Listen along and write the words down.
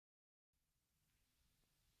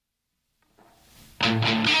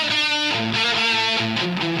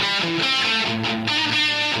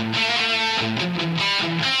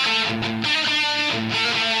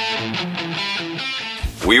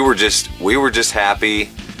were just happy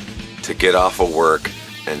to get off of work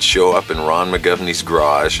and show up in Ron McGovney's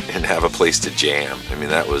garage and have a place to jam. I mean,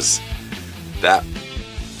 that was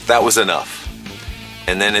enough.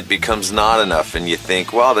 And then it becomes not enough, and you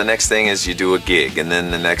think, well, the next thing is you do a gig, and then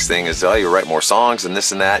the next thing is, oh, you write more songs and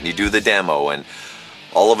this and that, and you do the demo, and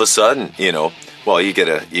all of a sudden, you know, well, you get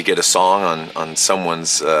a song on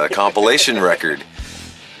someone's compilation record.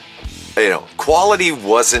 You know, quality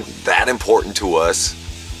wasn't that important to us.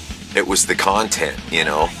 It was the content, you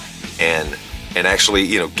know, and actually,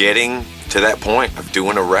 you know, getting to that point of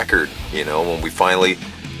doing a record, you know, when we finally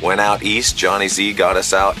went out east. Johnny Z got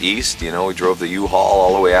us out east. You know, we drove the U-Haul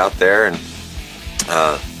all the way out there and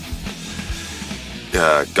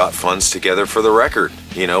got funds together for the record.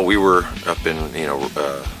 You know, we were up in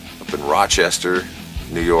Rochester,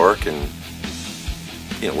 New York, and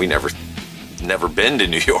you know, we never been to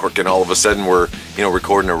New York, and all of a sudden we're, you know,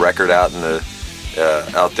 recording a record out in the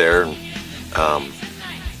out there, and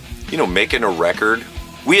you know, making a record.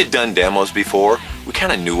 We had done demos before. We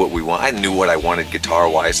kind of knew what we want. I knew what I wanted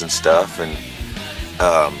guitar-wise and stuff, and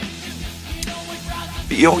but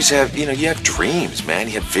you always have, you know, you have dreams, man.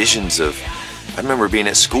 You have visions of. I remember being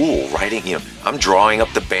at school writing. You know, I'm drawing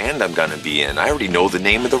up the band I'm gonna be in. I already know the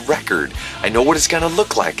name of the record. I know what it's gonna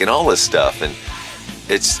look like and all this stuff, and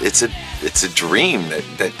it's a dream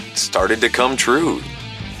that started to come true.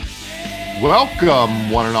 Welcome,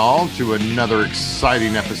 one and all, to another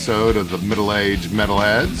exciting episode of the Middle-Aged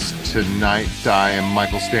Metalheads. Tonight, I am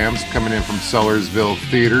Michael Stamps, coming in from Sellersville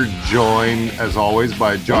Theater, joined, as always,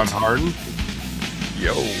 by John Harden.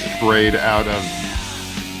 Yo. Straight out of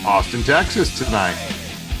Austin, Texas tonight.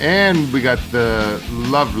 And we got the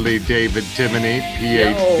lovely David Timoney,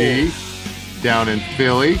 PhD, down in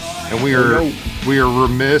Philly. And we are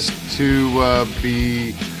remiss to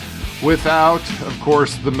be without, of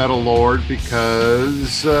course, the Metal Lord,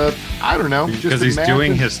 because I don't know, because he's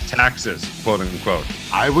doing his taxes, quote unquote.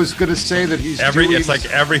 I was going to say that he's it's like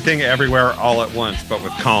everything, everywhere, all at once, but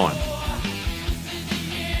with Colin.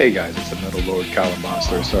 Hey guys, it's the Metal Lord, Colin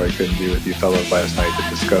Monster. Sorry I couldn't be with you fellows last night to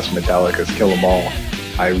discuss Metallica's Kill 'Em All.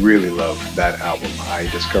 I really love that album. I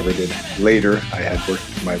discovered it later. I had worked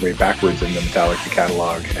my way backwards in the Metallica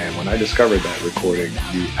catalog, and when I discovered that recording,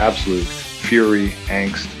 the absolute fury,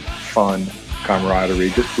 angst, fun, camaraderie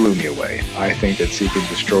just blew me away. I think that Seek and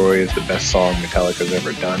Destroy is the best song Metallica's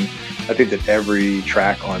ever done. I think that every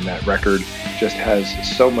track on that record just has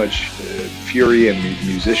so much fury and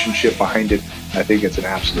musicianship behind it. I think it's an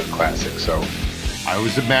absolute classic. So I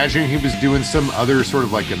was imagining he was doing some other sort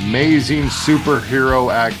of like amazing superhero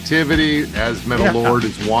activity, as Metal Lord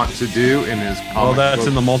is wont to do in his comic Well, that's book.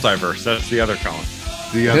 In the multiverse. That's the other Colin.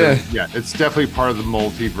 The other, it's definitely part of the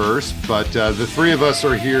multiverse. But the three of us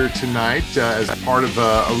are here tonight as part of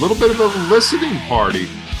a little bit of a listening party.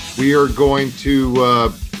 We are going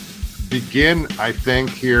to begin, I think,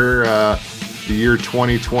 here the year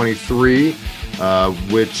 2023,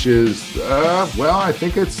 which is, I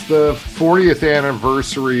think it's the 40th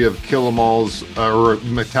anniversary of Kill 'Em All's, or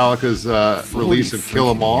Metallica's release of Kill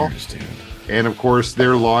 'Em All. And of course,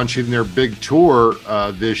 they're launching their big tour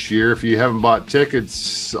this year. If you haven't bought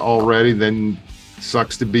tickets already, then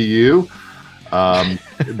sucks to be you.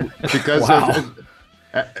 Because or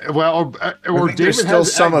David, there's still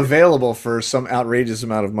some available for some outrageous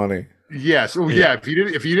amount of money. Yes, if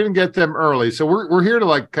you didn't get them early, so we're here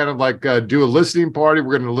to do a listening party.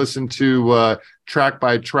 We're going to listen to track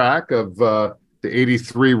by track of the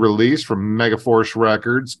 '83 release from Megaforce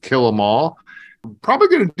Records, Kill 'Em All. Probably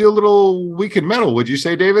going to do a little Weekend Metal. Would you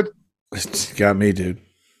say, David? It's got me, dude.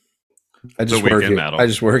 I just work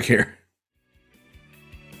here.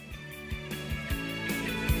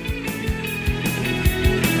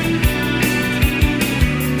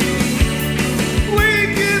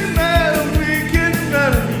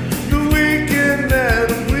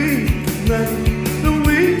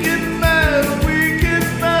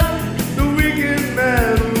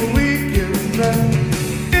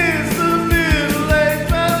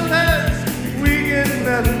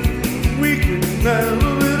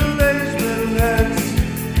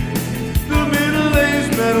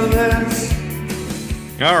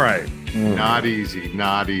 All right. Not easy.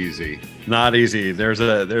 Not easy.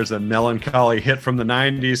 There's a melancholy hit from the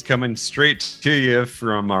 90s coming straight to you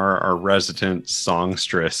from our resident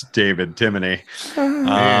songstress, David Timoney.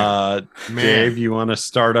 Dave, you want to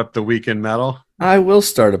start up the Weekend Metal? I will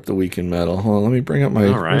start up the Weekend Metal. Hold on, let me bring up my...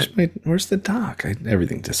 All right. Where's the doc?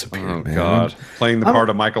 Everything disappeared, man. God. Playing the part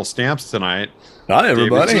of Michael Stamps tonight. Hi,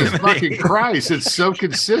 everybody. Jesus fucking Christ, it's so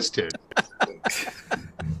consistent.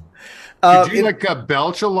 Did you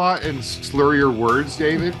belch a lot and slur your words,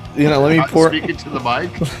 David? Let me pour. Speaking to the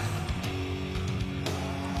mic.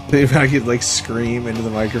 If I could scream into the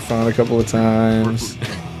microphone a couple of times.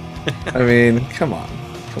 I mean, come on.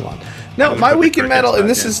 No, my week in metal, and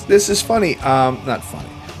this is funny. Not funny.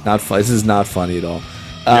 This is not funny at all.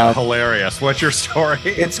 Hilarious. What's your story?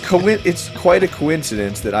 It's quite a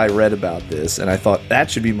coincidence that I read about this, and I thought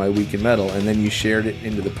that should be my week in metal. And then you shared it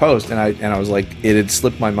into the post, and I was like, it had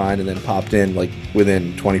slipped my mind, and then popped in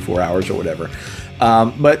within 24 hours or whatever.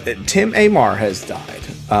 But Tim Aymar has died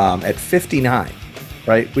at 59,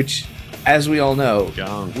 right? Which, as we all know,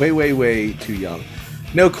 young. way too young.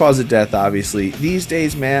 No cause of death, obviously. These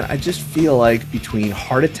days, man, I just feel like between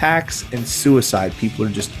heart attacks and suicide, people are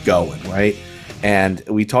just going, right? And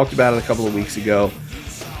we talked about it a couple of weeks ago.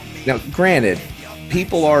 Now, granted,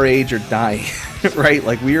 people our age are dying, right?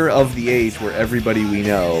 We are of the age where everybody we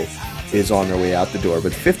know is on their way out the door.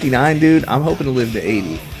 But 59, dude, I'm hoping to live to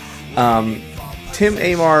 80. Tim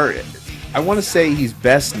Aymar, I want to say he's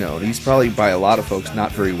best known. He's probably by a lot of folks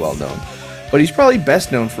not very well known. But he's probably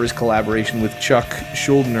best known for his collaboration with Chuck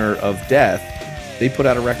Schuldiner of Death. They put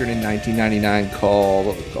out a record in 1999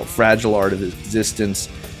 called Fragile Art of Existence.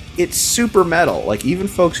 It's super metal. Even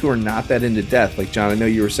folks who are not that into Death, John, I know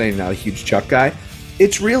you were saying not a huge Chuck guy.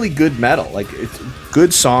 It's really good metal. It's good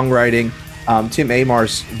songwriting. Tim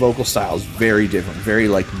Aymar's vocal style is very different, very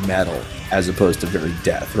metal as opposed to very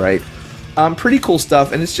Death, right? Pretty cool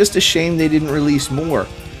stuff, and it's just a shame they didn't release more.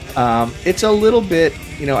 It's a little bit,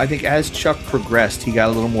 I think as Chuck progressed, he got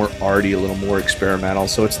a little more arty, a little more experimental,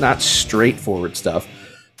 so it's not straightforward stuff,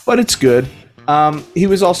 but it's good. He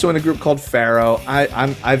was also in a group called Pharaoh.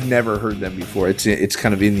 I've never heard them before. It's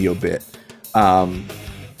kind of in the obit. But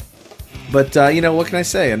what can I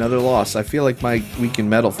say? Another loss. I feel like my week in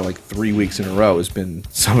metal for 3 weeks in a row has been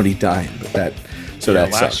somebody dying. But that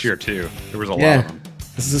last sucks. year too. There was a lot of them.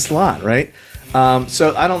 This is a lot, right?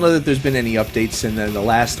 So I don't know that there's been any updates, and then the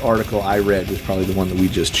last article I read was probably the one that we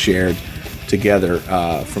just shared together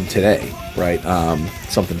from today, right?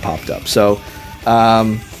 Something popped up. So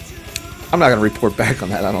I'm not going to report back on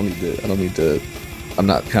that. I don't need to. I'm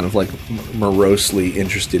not kind of morosely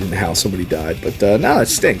interested in how somebody died, but no, it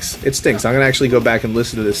stinks. It stinks. I'm going to actually go back and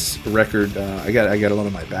listen to this record. I got a lot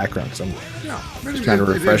of my background because I'm just trying to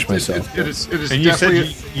refresh myself. It is and you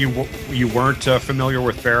said you weren't familiar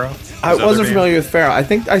with Pharaoh? I wasn't familiar with Pharaoh. I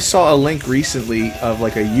think I saw a link recently of a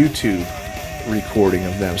YouTube recording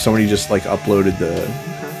of them. Somebody just uploaded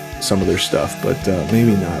some of their stuff, but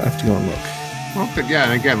maybe not. I have to go and look. Well, yeah,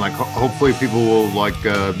 and again, hopefully people will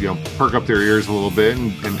perk up their ears a little bit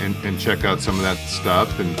and check out some of that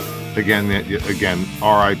stuff. And again,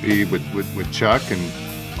 R.I.P. with Chuck,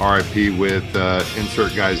 and R.I.P. with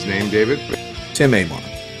insert guy's name, David. Tim Aymar.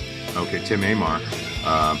 Okay, Tim Aymar.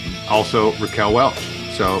 Also Raquel Welch.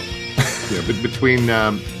 So between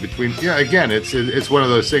again, it's one of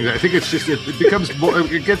those things. I think it's just it becomes more,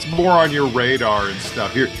 it gets more on your radar and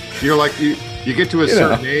stuff. You get to a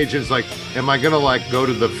certain age, it's am I gonna go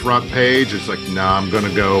to the front page? It's no, I'm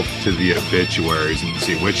gonna go to the obituaries and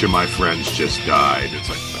see which of my friends just died. It's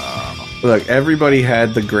Look, everybody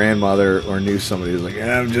had the grandmother or knew somebody who's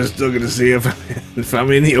I'm just still gonna see if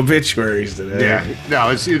I'm in the obituaries today. Yeah,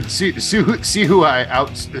 no, it's see who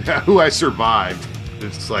I survived.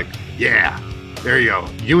 It's yeah, there you go,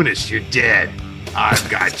 Eunice, you're dead. I've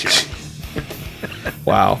got you.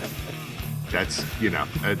 Wow. That's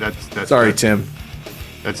that's sorry, Tim.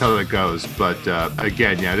 That's how that goes. But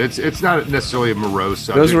again, yeah, it's not necessarily a morose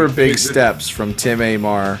subject. Those were big steps from Tim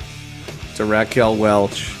Aymar to Raquel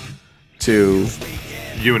Welch to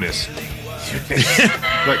Eunice.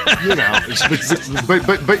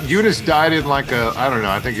 but Eunice died in I don't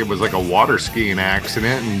know, I think it was a water skiing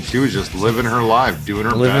accident, and she was just living her life, doing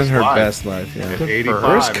her best life. Yeah. At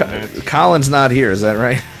 85. Colin's not here, is that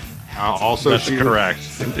right? That's correct.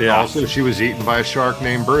 Yeah. Also, she was eaten by a shark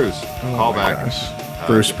named Bruce. Call back.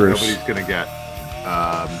 Bruce. Nobody's gonna get.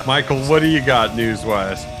 Michael, what do you got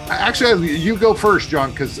news-wise? Actually, you go first,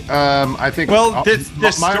 John, because I think. Well, this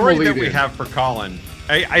story that we have for Colin,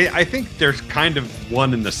 I think there's kind of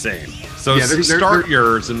one and the same. So start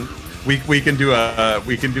yours, and we can do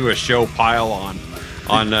a show pile on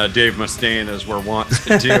Dave Mustaine as we're wont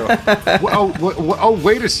to do.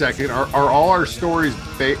 Wait a second. Are all our stories?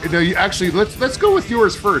 No, let's go with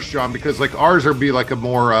yours first, John, because ours are be a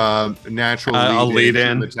more natural lead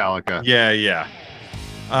in Metallica. Yeah.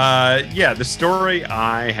 The story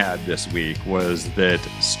I had this week was that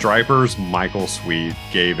Stryper's Michael Sweet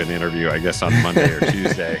gave an interview, I guess on Monday or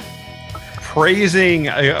Tuesday, praising.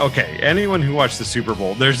 Okay, anyone who watched the Super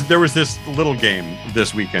Bowl, there was this little game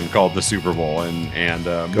this weekend called the Super Bowl, and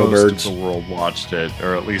most of the world watched it,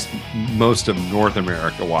 or at least most of North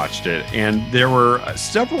America watched it. And there were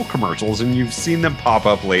several commercials, and you've seen them pop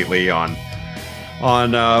up lately on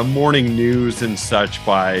morning news and such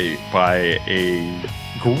by a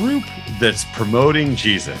group that's promoting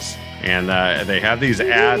Jesus, and they have these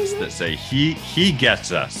ads that say he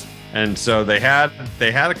gets us. And so they had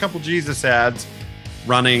a couple Jesus ads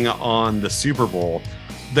running on the Super Bowl.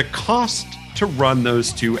 The cost to run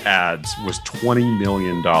those two ads was $20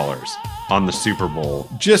 million on the Super Bowl,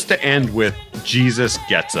 just to end with Jesus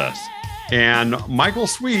gets us. And Michael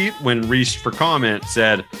Sweet, when reached for comment,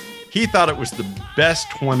 said he thought it was the best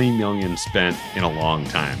 $20 million spent in a long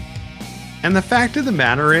time. And the fact of the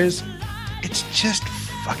matter is, it's just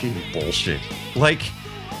fucking bullshit. Like,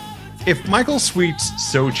 if Michael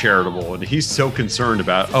Sweet's so charitable and he's so concerned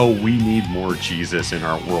about, we need more Jesus in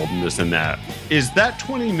our world and this and that, is that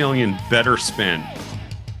 $20 million better spent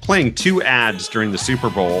playing two ads during the Super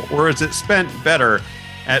Bowl, or is it spent better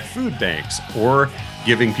at food banks or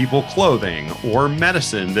giving people clothing or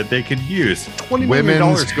medicine that they could use? $20 million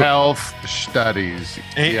women's health studies,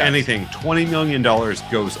 anything. $20 million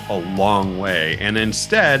goes a long way, and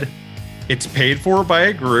instead, it's paid for by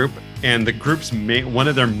a group. And the group's one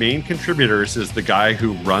of their main contributors is the guy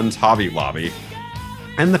who runs Hobby Lobby.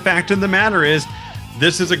 And the fact of the matter is,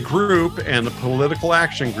 this is a group and a political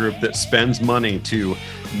action group that spends money to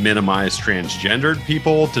minimize transgendered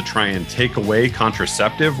people, to try and take away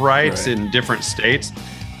contraceptive rights in different states.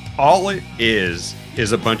 All it is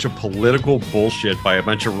a bunch of political bullshit by a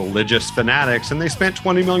bunch of religious fanatics, and they spent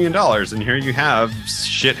 $20 million. And here you have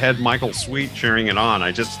shithead Michael Sweet cheering it on.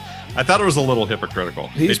 I thought it was a little hypocritical.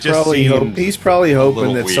 He's probably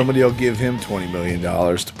hoping that somebody will give him $20 million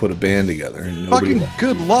to put a band together. And fucking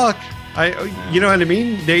good luck. You know what I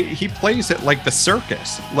mean? He plays it like the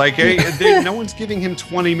circus. Like no one's giving him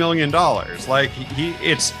 $20 million. Like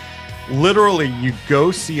it's literally, you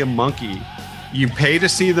go see a monkey, you pay to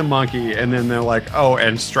see the monkey, and then they're like,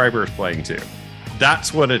 and Stryper's playing too.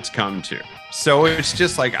 That's what it's come to. So it's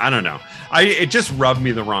just like, I don't know. It just rubbed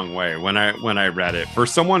me the wrong way when I read it. For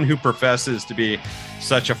someone who professes to be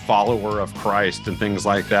such a follower of Christ and things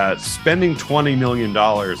like that, spending $20 million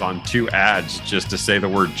on two ads just to say the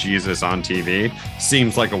word Jesus on TV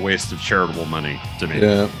seems like a waste of charitable money to me.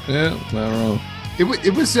 Yeah, not wrong.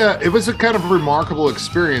 It was a kind of remarkable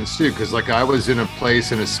experience too, because like I was in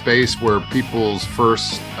a space where people's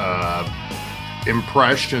first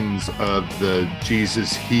impressions of the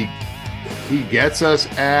Jesus he gets us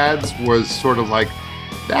ads was sort of like,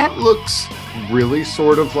 that looks really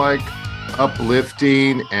sort of like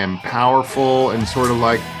uplifting and powerful, and sort of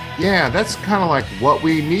like, yeah, that's kind of like what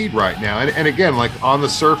we need right now. And again, like on the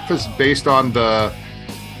surface, based on the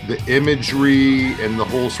imagery and the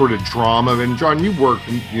whole sort of drama. And John, you work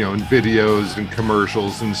in videos and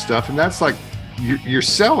commercials and stuff, and that's like you're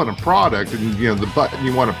selling a product, and the button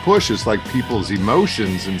you want to push is like people's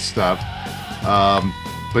emotions and stuff.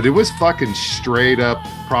 But it was fucking straight up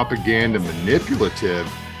propaganda manipulative.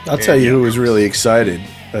 I'll tell you who was really excited.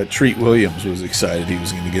 Treat Williams was excited he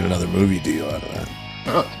was going to get another movie deal out of that.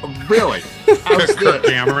 Really?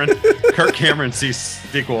 Kirk Cameron sees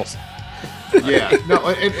sequels. Yeah. No,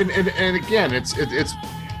 and again, it's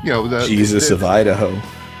the Jesus of Idaho.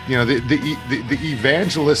 The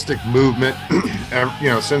evangelistic movement,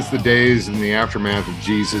 since the days in the aftermath of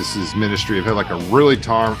Jesus's ministry, have had like a really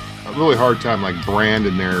hard time like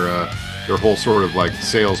branding their whole sort of like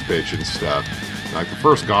sales pitch and stuff. Like the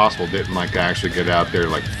first gospel didn't like actually get out there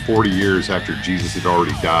like 40 years after Jesus had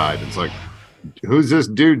already died. It's like, who's this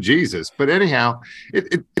dude Jesus? But anyhow,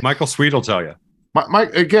 Michael Sweet will tell you.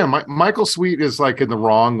 Michael Sweet is like in the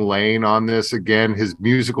wrong lane on this. Again, his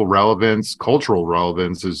musical relevance, cultural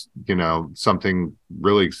relevance is, something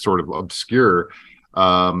really sort of obscure.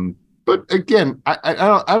 But again,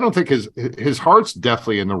 I don't think his heart's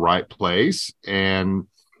definitely in the right place. And,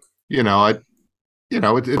 we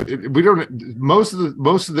don't, most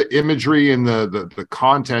of the imagery and the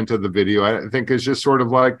content of the video, I think is just sort of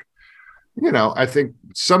like, I think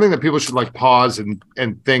something that people should like pause and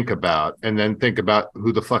think about, and then think about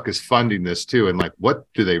who the fuck is funding this too. And like, what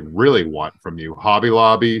do they really want from you? Hobby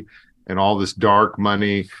Lobby and all this dark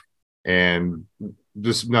money. And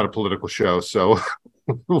this is not a political show. So,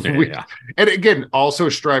 and again, also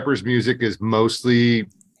Stryper's music is mostly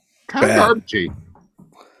kind of garbagey.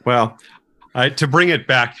 Well, to bring it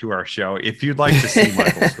back to our show, if you'd like to see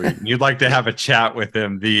Michael Sweet and you'd like to have a chat with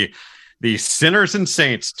him, the Sinners and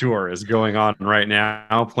Saints tour is going on right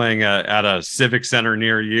now, playing at a civic center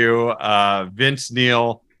near you. Vince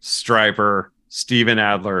Neil, Stryper, Steven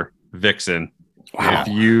Adler, Vixen. Wow.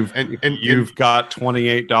 If you've got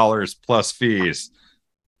 $28 plus fees,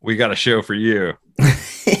 we got a show for you.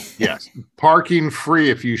 Yes, parking free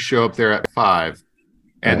if you show up there at 5,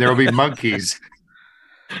 and there will be monkeys.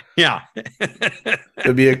 Yeah,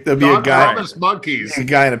 there'll be a guy, monkeys. A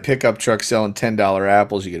guy in a pickup truck selling $10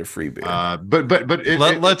 apples. You get a free beer.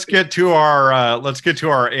 Let's get to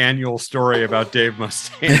our annual story about Dave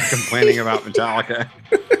Mustaine complaining about Metallica.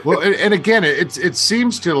 Well, and again, it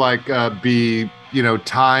seems to be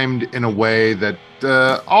timed in a way that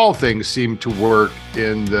all things seem to work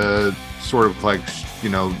in the sort of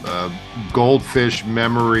goldfish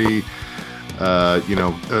memory,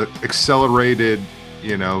 accelerated.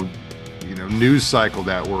 News cycle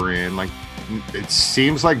that we're in. Like, it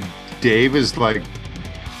seems like Dave is looking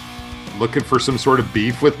for some sort of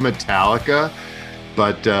beef with Metallica,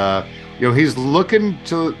 but he's looking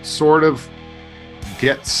to sort of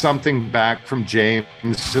get something back from James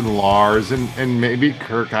and Lars and maybe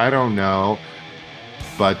Kirk. I don't know,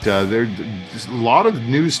 but there's a lot of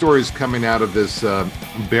news stories coming out of this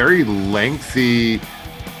very lengthy,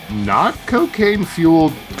 not cocaine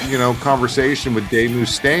fueled, conversation with Dave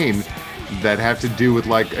Mustaine that have to do with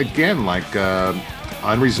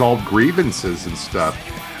unresolved grievances and stuff.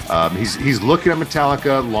 He's looking at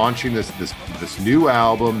Metallica launching this new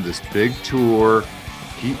album, this big tour.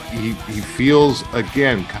 He feels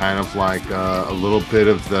again kind of like a little bit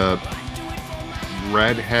of the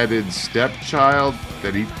redheaded stepchild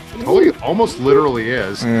that he almost literally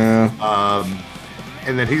is. Yeah.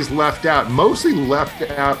 And then he's mostly left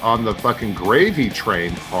out on the fucking gravy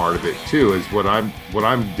train part of it too, is what I'm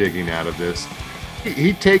digging out of this.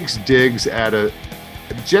 He takes digs at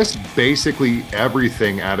just basically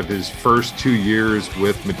everything out of his first 2 years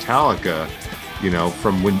with Metallica.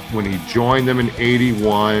 From when he joined them in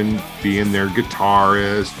 '81, being their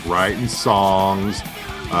guitarist, writing songs,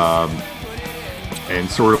 and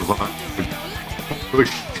sort of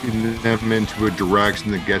pushing them into a direction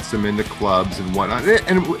that gets them into clubs and whatnot.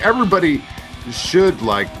 And everybody should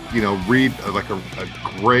read a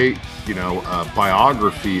great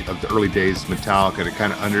biography of the early days of Metallica to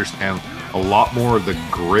kind of understand a lot more of the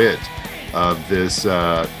grit of this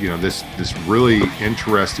this really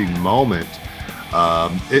interesting moment.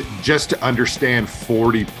 Just to understand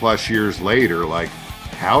 40 plus years later,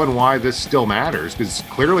 how and why this still matters, because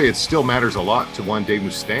clearly it still matters a lot to one Dave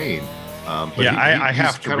Mustaine. I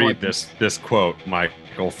have to read this quote,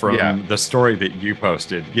 Michael, from the story that you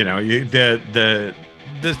posted. The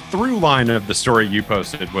through line of the story you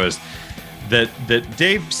posted was that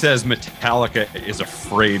Dave says Metallica is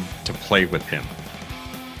afraid to play with him.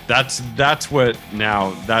 That's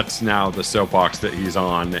now the soapbox that he's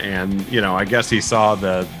on. And I guess he saw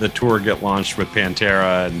the tour get launched with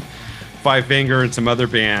Pantera and Five Finger and some other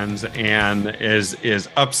bands, and is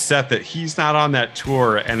upset that he's not on that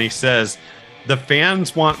tour. And he says the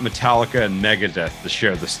fans want Metallica and Megadeth to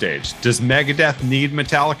share the stage. Does Megadeth need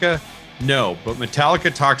Metallica? No, but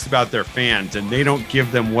Metallica talks about their fans and they don't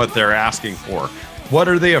give them what they're asking for. What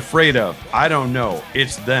are they afraid of? I don't know.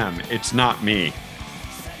 It's them. It's not me.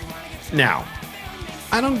 Now,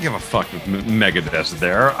 I don't give a fuck if Megadeth's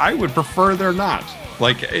there. I would prefer they're not.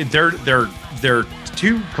 They're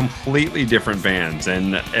two completely different bands,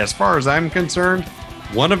 and as far as I'm concerned,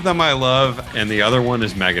 one of them I love and the other one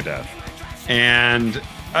is Megadeth. And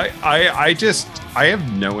I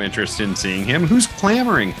have no interest in seeing him. Who's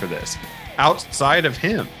clamoring for this outside of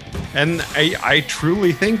him? And I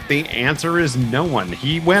truly think the answer is no one.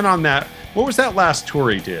 He went on that, what was that last tour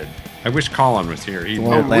he did? I wish Colin was here.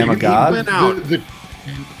 Lamb of God? He went out.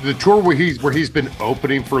 The tour where he's been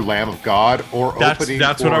opening for Lamb of God, or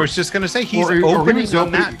that's what I was just going to say. He's opening on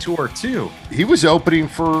that tour too. He was opening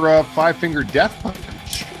for Five Finger Death Punch.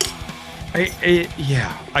 I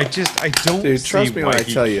don't. Dude, trust me when I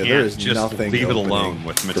tell you, there is just nothing. Leave it alone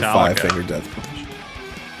with Metallica. Five Finger Death Punch.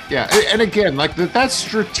 Yeah, and again, that's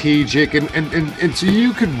strategic, and so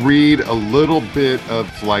you could read a little bit of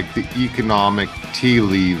the economic tea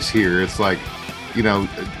leaves here. It's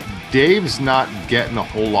Dave's not getting a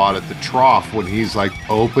whole lot at the trough when he's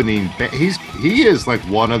opening. He is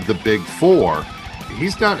one of the big four.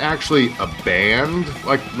 He's not actually a band.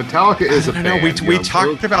 Metallica is a band. We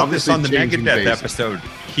talked about this on the Megadeth episode.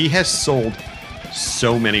 He has sold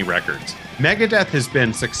so many records. Megadeth has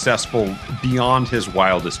been successful beyond his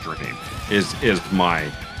wildest dream. Is my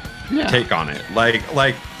take on it.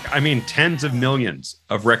 Tens of millions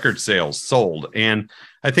of record sales sold, and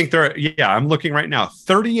I think I'm looking right now,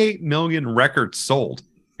 38 million records sold.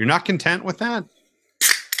 You're not content with that?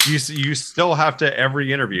 You still have to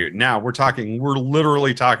every interview. Now we're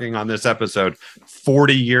literally talking on this episode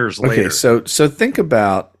 40 years later. Okay, so think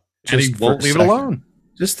about, and he won't leave it alone.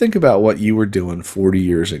 Just think about what you were doing 40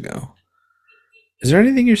 years ago. Is there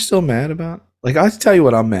anything you're still mad about? Like, I'll tell you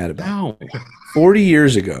what I'm mad about. No. 40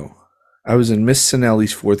 years ago, I was in Miss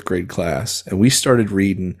Sinelli's 4th grade class, and we started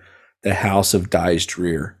reading The House of Dyes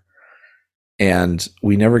Dreer, and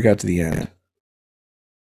we never got to the end.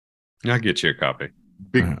 I'll get you a copy.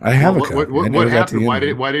 I have a copy. What happened? Why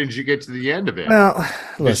didn't you get to the end of it? Well,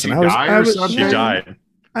 listen, she died.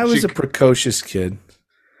 I was a precocious kid,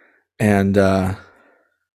 and I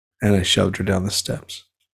shoved her down the steps.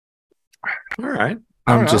 All right.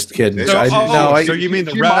 I'm just kidding. So you mean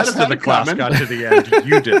the rest of the class got to the end?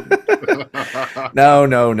 You didn't.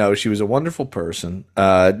 No. She was a wonderful person.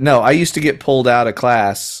 No, I used to get pulled out of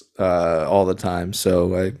class all the time,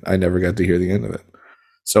 so I never got to hear the end of it.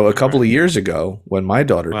 So a couple of years ago, when my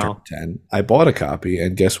daughter turned 10, I bought a copy,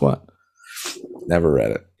 and guess what? Never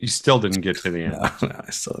read it. You still didn't get to the end. No,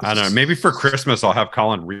 I don't know. Maybe for Christmas, I'll have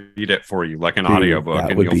Colin read it for you, like an audiobook,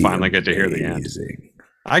 and you'll finally get to hear the end.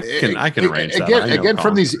 I can arrange that. Again,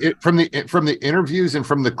 from the interviews and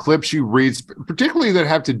from the clips you read, particularly that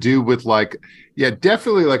have to do with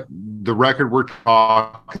definitely like the record we're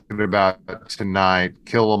talking about tonight,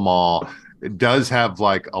 Kill 'Em All. It does have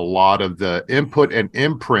like a lot of the input and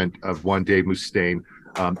imprint of one Dave Mustaine.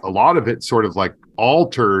 A lot of it sort of like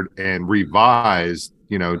altered and revised,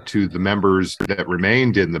 to the members that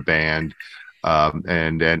remained in the band,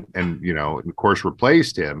 and of course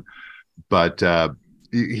replaced him. But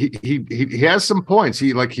he has some points.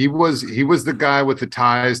 He was the guy with the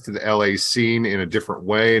ties to the LA scene in a different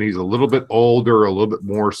way, and he's a little bit older, a little bit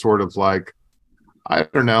more sort of like, I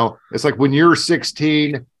don't know. It's like when you're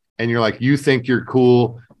 16 and you're like, you think you're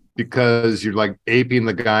cool because you're like aping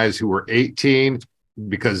the guys who were 18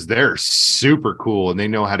 because they're super cool and they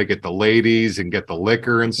know how to get the ladies and get the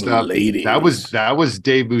liquor and stuff. That was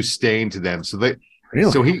Dave Mustaine to them. So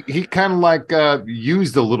he kind of like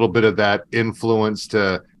used a little bit of that influence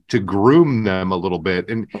to groom them a little bit,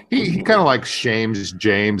 and he kind of like shames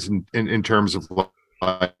James in terms of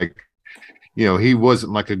like, he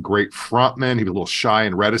wasn't like a great frontman. He was a little shy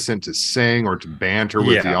and reticent to sing or to banter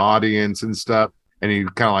with the audience and stuff. And he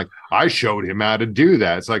kind of like, I showed him how to do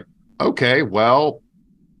that. It's like, okay, well,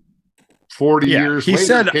 40 years he later. He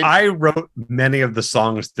said, I wrote many of the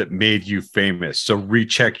songs that made you famous. So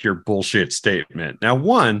recheck your bullshit statement. Now,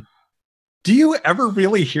 one, do you ever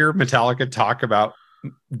really hear Metallica talk about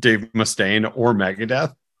Dave Mustaine or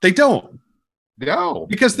Megadeth? They don't. No.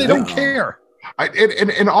 Because they don't care.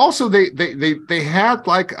 And also they had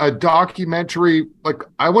like a documentary, like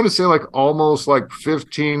I want to say like almost like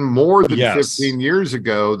 15 years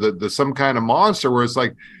ago, the Some Kind of Monster, where it's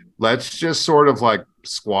like, let's just sort of like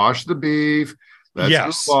squash the beef.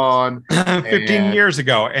 Let's move on. 15 years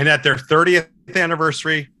ago. And at their 30th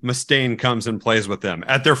anniversary, Mustaine comes and plays with them.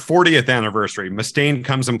 At their 40th anniversary, Mustaine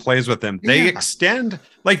comes and plays with them. They extend,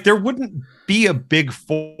 like there wouldn't be a big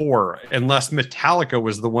four unless Metallica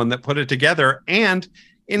was the one that put it together and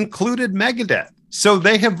included Megadeth. So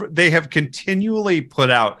they have continually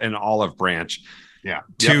put out an olive branch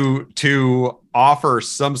to offer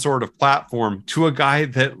some sort of platform to a guy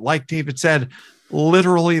that, like David said,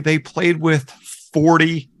 literally they played with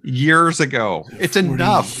 40 years ago. It's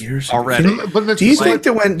enough already. Do you think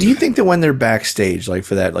that when they're backstage, like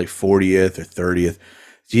for that like 40th or 30th,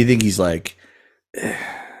 do you think he's like,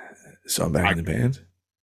 so I'm back in the band?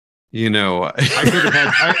 I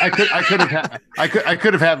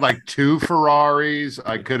could have had like 2 Ferraris.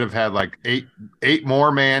 I could have had like eight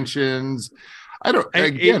more mansions.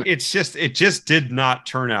 It just did not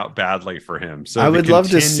turn out badly for him. So I would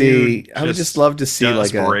just love to see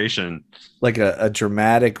like a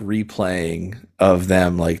dramatic replaying of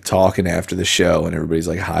them like talking after the show, and everybody's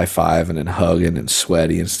like high-fiving and hugging and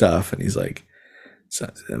sweaty and stuff, and he's like, so,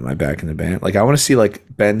 am I back in the band? Like I want to see like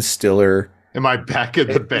Ben Stiller. Am I back in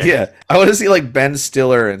the band? Yeah, I want to see like Ben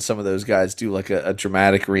Stiller and some of those guys do like a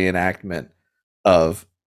dramatic reenactment of,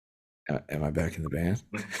 am I back in the band?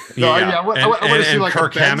 I want to see like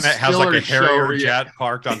Kirk Hammett has like a Harrier jet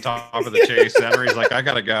parked on top of the Chase Center. He's like, I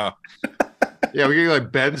gotta go. Yeah, we get like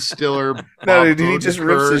Ben Stiller. No, dude, he just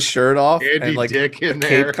rips his shirt off Andy and like Dick in the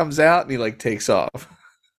there. cape comes out and he like takes off.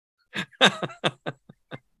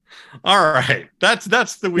 All right,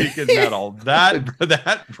 that's the week in metal.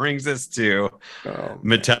 That brings us to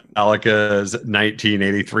Metallica's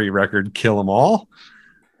 1983 record, Kill 'Em All.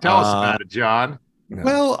 Tell us about it, John.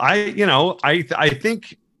 Well, I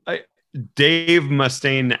think Dave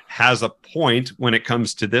Mustaine has a point when it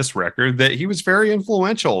comes to this record, that he was very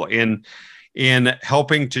influential in in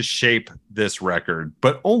helping to shape this record,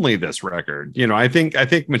 but only this record. You know, I think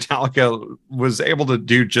Metallica was able to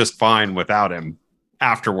do just fine without him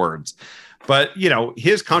afterwards. But, you know,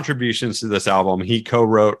 his contributions to this album, he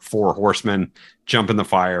co-wrote Four Horsemen, Jump in the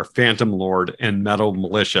Fire, Phantom Lord, and Metal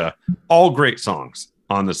Militia, all great songs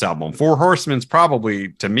on this album. Four Horsemen's probably,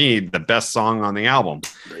 to me, the best song on the album.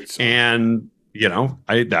 And, you know,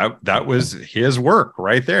 that was his work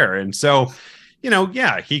right there. And so, you know,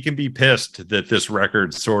 yeah, he can be pissed that this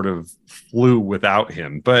record sort of flew without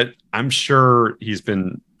him, but I'm sure he's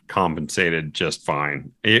been compensated just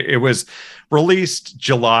fine. It was released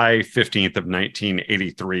July 15th of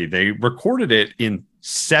 1983. They recorded it in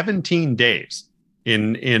 17 days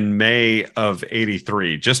in May of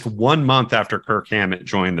 83, just 1 month after Kirk Hammett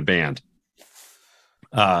joined the band.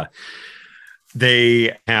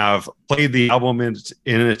 They have played the album in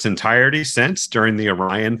its entirety since. During the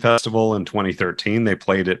Orion Festival in 2013, they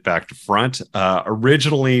played it back to front.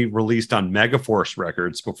 Originally released on Megaforce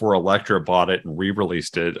Records before Elektra bought it and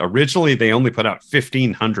re-released it. Originally, they only put out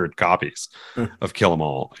 1,500 copies of Kill 'Em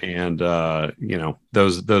All, and you know,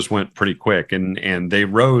 those went pretty quick, and they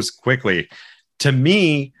rose quickly. To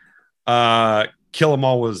me, Kill 'Em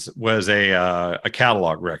All was a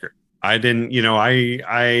catalog record. I didn't, you know,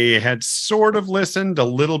 I had sort of listened a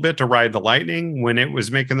little bit to Ride the Lightning when it was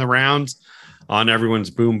making the rounds on everyone's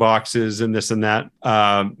boom boxes and this and that.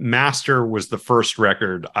 Master was the first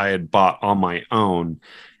record I had bought on my own,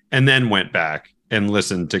 and then went back and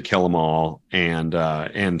listened to Kill 'Em All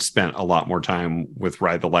and spent a lot more time with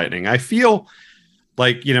Ride the Lightning. I feel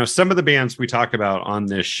like, you know, some of the bands we talk about on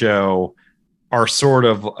this show are sort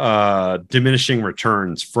of diminishing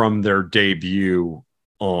returns from their debut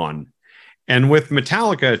on. And with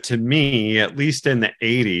Metallica, to me, at least in the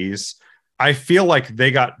 80s, I feel like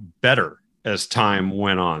they got better as time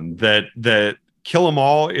went on. That Kill 'Em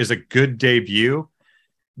All is a good debut.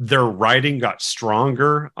 Their writing got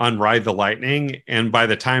stronger on Ride the Lightning, and by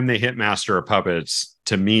the time they hit Master of Puppets,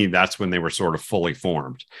 to me, that's when they were sort of fully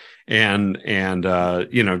formed. And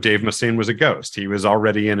you know, Dave Mustaine was a ghost. He was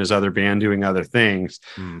already in his other band doing other things.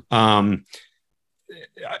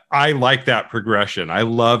 I like that progression. I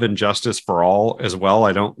love Injustice for All as well.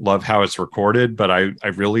 I don't love how it's recorded, but I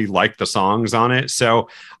really like the songs on it. So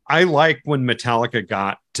I like when Metallica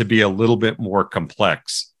got to be a little bit more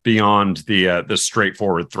complex beyond the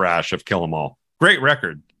straightforward thrash of Kill 'Em All. Great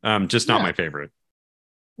record, just not my favorite.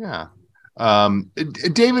 Yeah.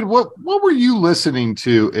 David, what were you listening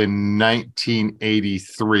to in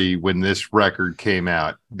 1983 when this record came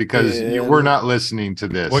out? Because you were not listening to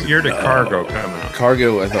this. What year did Cargo come out?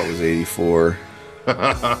 Cargo, I thought, was 84.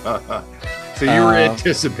 So you were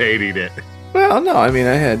anticipating it. Well, no, I mean,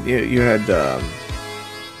 I had you had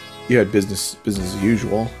business as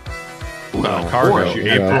usual. Well, Cargo,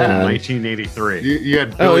 April 1983. You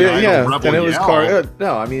had Billy Idol, Rebel then it was Yell. Cargo.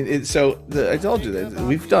 No, I mean, I told you that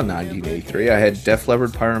we've done 1983. I had Def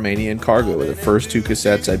Leppard, Pyromania, and Cargo were the first two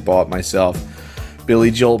cassettes I bought myself. Billy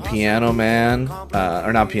Joel, Piano Man,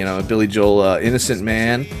 or not Piano, Billy Joel, Innocent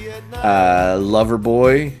Man, Lover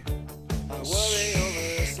Boy,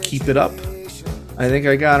 Keep It Up. I think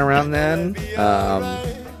I got around then.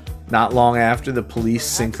 Not long after, The Police,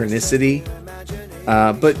 Synchronicity.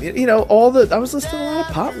 But you know, I was listening to a lot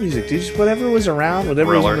of pop music, dude. Just whatever was around,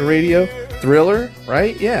 whatever was on the radio. Thriller,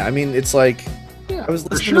 right? Yeah, I mean, it's like I was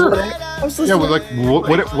listening to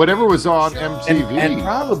whatever was on MTV, and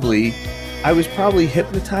probably I was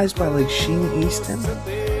hypnotized by like Sheena Easton.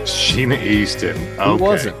 Sheena Easton, okay. Who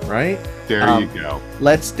wasn't, right? There you go.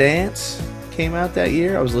 Let's Dance came out that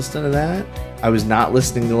year. I was listening to that. I was not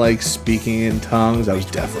listening to like Speaking in Tongues. I was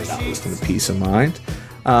definitely not listening to Peace of Mind.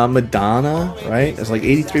 Madonna, right? It was like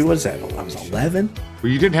 83. What is that? I was 11.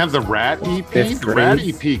 Well, you didn't have the Rat EP. The Rat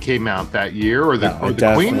EP came out that year, or the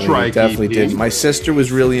Queensryche definitely EP. Did. My sister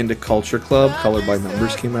was really into Culture Club. Color by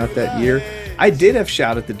Numbers came out that year. I did have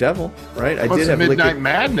Shout at the Devil, right? I did have Midnight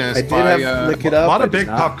Madness. I did have Lick It Up. A lot of big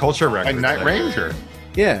pop culture records. And Night Ranger.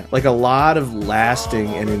 Yeah, like a lot of lasting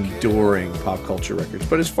and enduring pop culture records.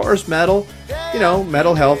 But as far as metal, you know,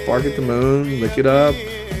 Metal Health, Bark at the Moon, Lick It Up,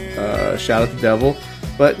 Shout at the Devil.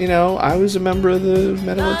 But, you know, I was a member of the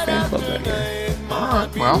Metalwork fan club that year. All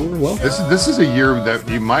right. Well, this is a year that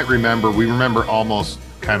you might remember. We remember almost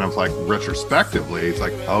kind of like retrospectively. It's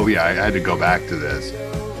like, oh, yeah, I had to go back to this.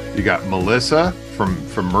 You got Melissa from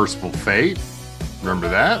Merciful Fate. Remember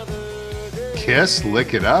that? Kiss,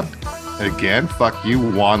 Lick It Up. Again, fuck you,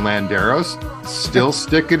 Juan Landeros. Still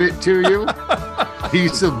sticking it to you.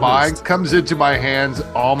 Peace of Mind comes into my hands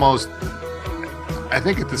almost, I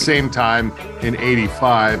think, at the same time in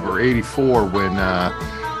 85 or 84 when,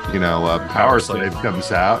 Power Slave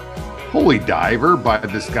comes out. Holy Diver by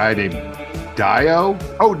this guy named Dio.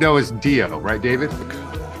 Oh, no, it's Dio, right, David?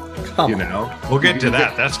 Come on. We'll get to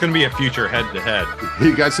that. That's going to be a future head-to-head.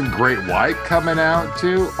 He got some Great White coming out,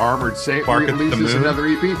 too. Armored Saint releases another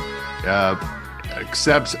EP.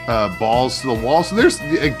 Accepts Balls to the Wall. So there's,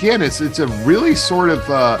 again, it's a really sort of,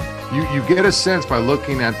 you get a sense by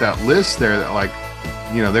looking at that list there that, like,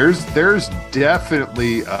 there's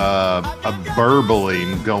definitely a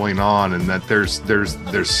burbling going on, and that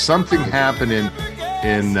there's something happening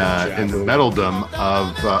in the metalldom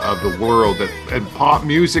of the world, and pop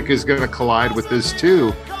music is going to collide with this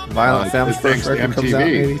too. Violent Femmes' first record comes out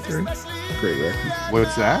in '83. Great record.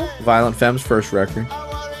 What's that? Violent Femmes' first record.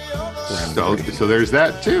 So there's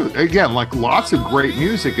that too. Again, like lots of great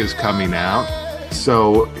music is coming out.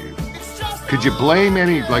 So could you blame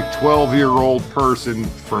any like 12-year-old person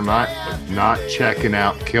for not checking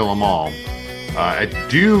out Kill 'Em All? I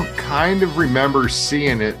do kind of remember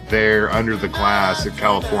seeing it there under the glass at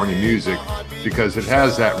California Music, because it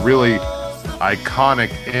has that really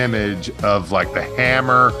iconic image of like the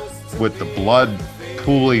hammer with the blood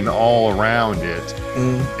pooling all around it.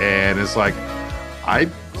 And it's like, I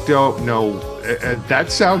don't know,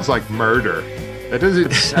 that sounds like murder. That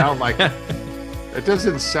doesn't sound like it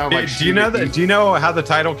doesn't sound like. Do you know how the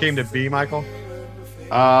title came to be, Michael?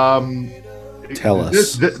 Tell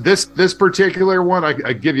us. This particular one,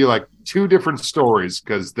 I give you like two different stories,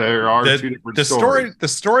 because there are two different stories. The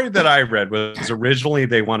story that I read was originally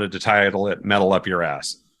they wanted to title it "Metal Up Your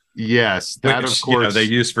Ass." Yes, that which, of course they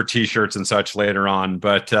used for T-shirts and such later on,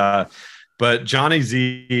 but Johnny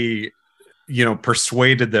Z,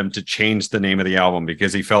 persuaded them to change the name of the album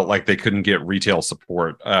because he felt like they couldn't get retail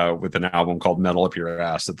support with an album called "Metal Up Your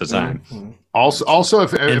Ass" at the time. Mm-hmm. Also,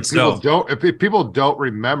 if people don't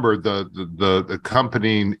remember the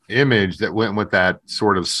accompanying image that went with that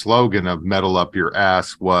sort of slogan of "Metal Up Your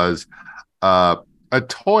Ass" was a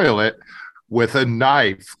toilet with a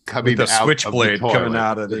knife coming with a out, switchblade coming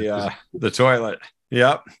out of the toilet.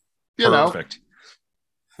 Yep, perfect.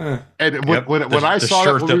 And when I saw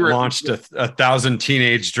shirt that launched 1,000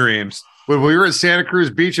 teenage dreams, when we were at Santa Cruz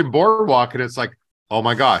Beach and Boardwalk, and it's like, oh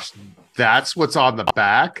my gosh, that's what's on the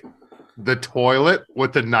back, the toilet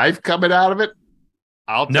with the knife coming out of it.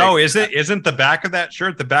 Isn't the back of that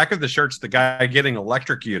shirt? The back of the shirt's the guy getting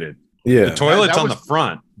electrocuted. Yeah, the toilet's on the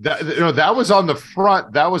front. That was on the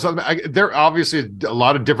front. That was on. There obviously a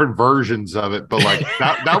lot of different versions of it, but like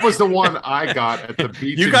that was the one I got at the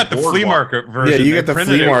beach. You got the flea market version. Yeah, you got the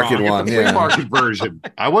flea market one. The flea market version.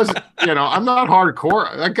 I wasn't. I'm not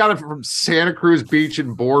hardcore. I got it from Santa Cruz Beach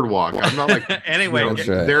and Boardwalk. I'm not like anyway.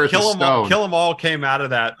 There Kill 'Em All came out of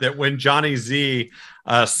that when Johnny Z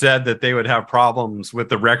said that they would have problems with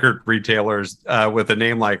the record retailers with a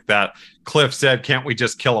name like that. Cliff said, "Can't we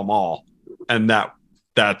just kill them all?" And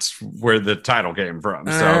that's where the title came from.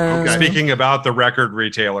 So speaking about the record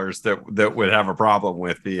retailers that would have a problem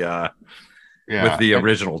with the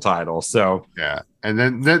original title. So yeah, and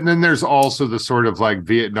then there's also the sort of like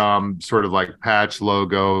Vietnam sort of like patch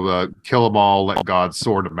logo, "Kill 'Em All, let God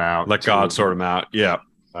sort 'em out." Let God sort 'em out. Yeah.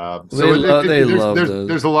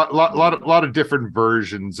 There's a lot of different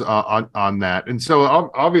versions on that, and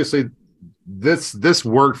so obviously this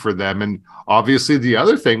worked for them, and obviously the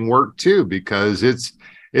other thing worked too, because it's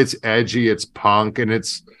edgy, it's punk, and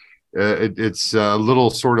it's a little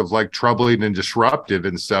sort of like troubling and disruptive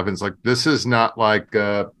and stuff. And it's like, this is not like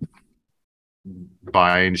buying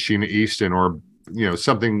Sheena Easton or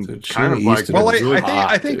something kind of like. Well,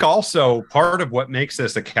 I think also part of what makes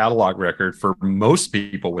this a catalog record for most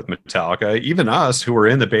people with Metallica, even us who were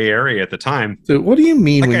in the Bay Area at the time. So what do you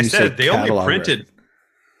mean when you say they only printed? Record?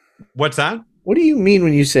 What's that? What do you mean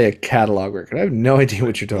when you say a catalog record? I have no idea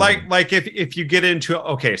what you're talking about. Like if you get into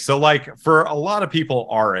so like for a lot of people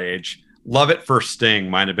our age, Love It for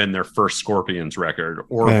Sting might have been their first Scorpions record,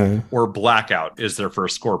 or Blackout is their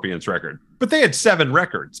first Scorpions record. But they had 7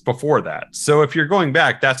 records before that. So if you're going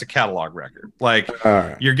back, that's a catalog record. Like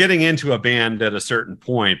you're getting into a band at a certain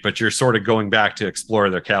point, but you're sort of going back to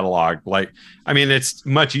explore their catalog. Like, I mean, it's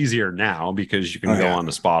much easier now because you can go on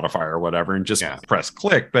to Spotify or whatever and just press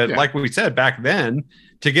click. But like we said back then,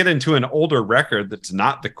 to get into an older record that's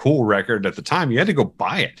not the cool record at the time, you had to go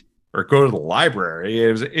buy it or go to the library.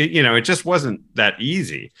 It just wasn't that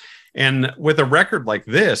easy. And with a record like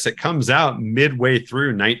this, it comes out midway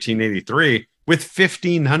through 1983 with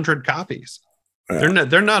 1,500 copies. They're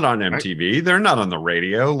not on MTV. They're not on the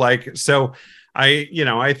radio. Like, so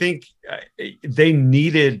I think they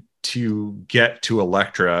needed to get to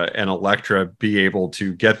Elektra, and Elektra be able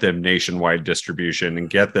to get them nationwide distribution and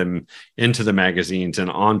get them into the magazines and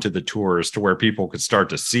onto the tours to where people could start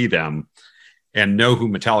to see them. and know who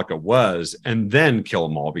Metallica was, and then Kill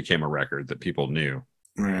 'Em All became a record that people knew.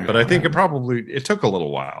 But I think it took a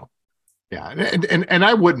little while. Yeah, and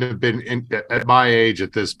I wouldn't have been at my age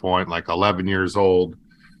at this point, like 11 years old,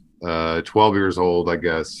 12 years old, I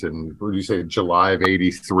guess. And what do you say, July of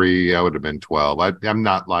 '83? I would have been 12. I'm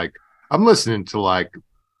not like, I'm listening to like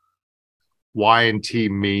Y&T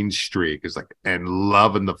Mean Streak is like, and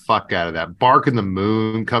loving the fuck out of that. Barking the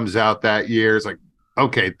Moon comes out that year. It's like,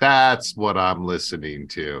 okay, that's what I'm listening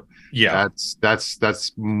to. Yeah,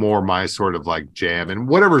 that's more my sort of like jam, and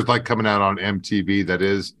whatever's like coming out on MTV that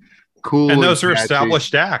is cool. And those are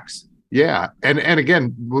established acts. Yeah, and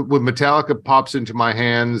again, when Metallica pops into my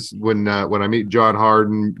hands when I meet John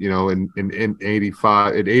Harden, you know, in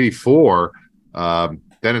 '85, in '84,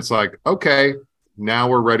 then it's like, okay, now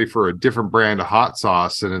we're ready for a different brand of hot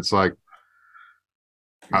sauce, and it's like,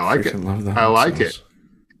 I like it. I like it.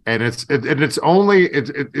 And it's only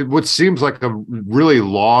what seems like a really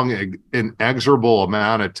long, inexorable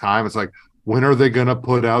amount of time. It's like, when are they going to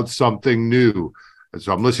put out something new? And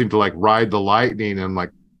so I'm listening to like Ride the Lightning, and I'm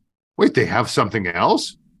like, wait, they have something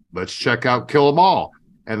else? Let's check out Kill 'Em All.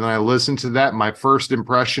 And then I listened to that. My first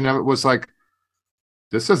impression of it was like,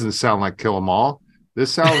 this doesn't sound like Kill 'Em All.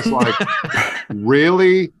 This sounds like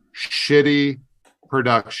really shitty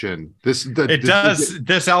production. This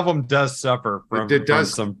album does suffer from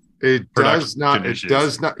some because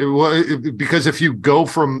if you go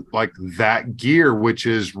from like that gear, which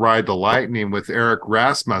is Ride the Lightning with Eric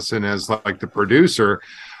Rasmussen as like the producer,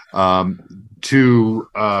 to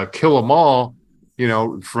Kill 'Em All, you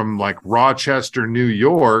know, from like Rochester, New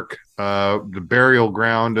York, the burial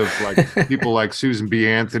ground of like people like Susan B.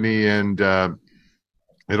 Anthony and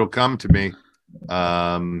It'll Come to Me.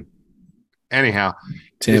 Anyhow,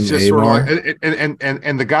 Tim it's just Amar. sort of like,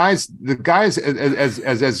 and the guys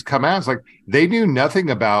as come out, it's like they knew nothing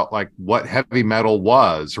about like what heavy metal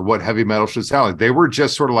was or what heavy metal should sound like. They were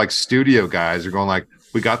just sort of like studio guys. They're going like,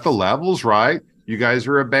 we got the levels right. You guys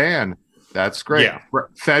are a band. That's great. Yeah.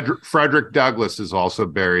 Frederick Douglass is also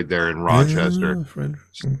buried there in Rochester.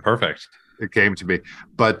 Perfect. It came to me,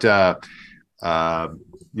 but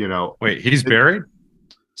you know, wait, he's buried.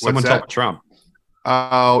 Someone tell Trump.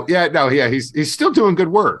 Oh, yeah, no, yeah, he's still doing good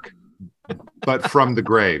work, but from the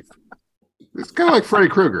grave. It's kind of like Freddy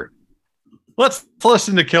Krueger. Let's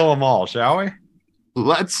listen to Kill 'Em All, shall we?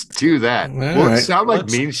 Let's do that. Will it sound like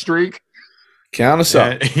Mean Streak? Count us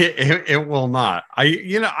up. It will not.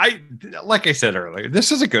 Like I said earlier,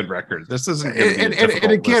 this is a good record. This isn't.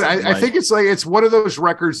 And again, I think it's like it's one of those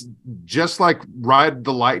records, just like Ride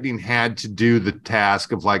the Lightning had to do the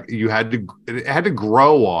task of like it had to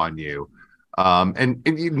grow on you. And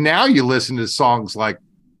now you listen to songs like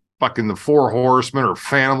fucking the Four Horsemen or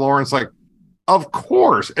Phantom Lawrence, like, of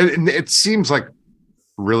course. And it seems like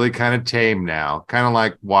really kind of tame now, kind of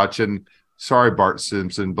like watching, sorry, Bart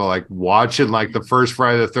Simpson, but like watching like the first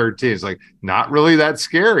Friday the 13th. It's like not really that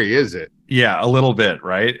scary, is it? Yeah, a little bit,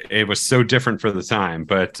 right? It was so different for the time.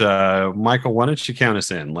 But Michael, why don't you count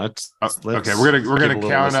us in? Let's okay, we're gonna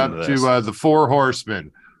count up to the Four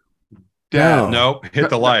Horsemen. Down. Nope. Hit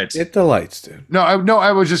the lights. Hit the lights, dude. I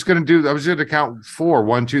was just gonna count 4.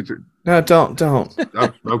 1, 2, 3. No, don't. Oh,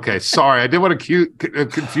 okay, sorry. I didn't want to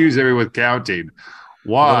confuse everyone with counting.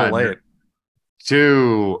 1,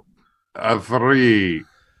 2, 3.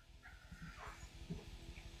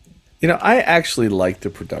 You know, I actually like the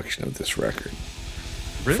production of this record.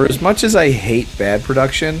 Really? For as much as I hate bad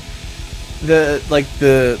production, the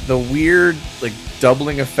weird like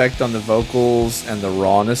doubling effect on the vocals and the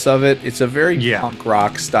rawness of it's a very punk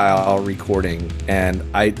rock style recording, and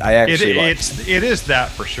I actually it is that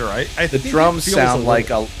for sure. The drums sound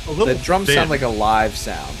like a live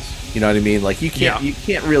sound. You know what I mean? Like you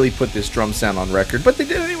can't really put this drum sound on record, but they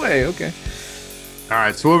did anyway. Okay. All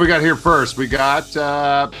right. So what we got here first? We got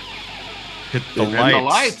Hit the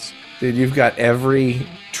lights. Dude, you've got every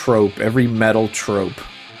metal trope,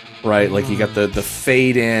 right? Like you got the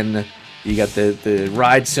fade in. You got the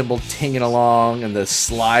ride cymbal tinging along and the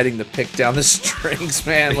sliding the pick down the strings,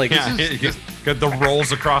 man. Like got the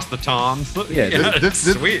rolls across the toms. Yeah,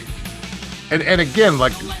 this sweet. And again,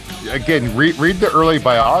 read the early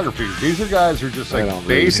biographies. These are guys who are just like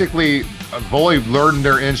basically have only learned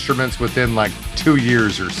their instruments within like 2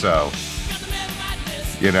 years or so.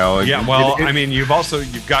 You know. Yeah. Well, I mean, you've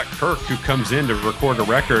got Kirk who comes in to record a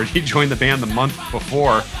record. He joined the band the month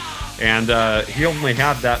before. And he only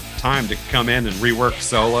had that time to come in and rework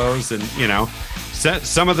solos, and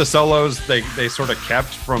some of the solos they sort of kept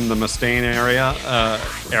from the Mustaine era,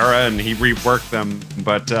 and he reworked them.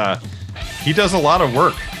 But he does a lot of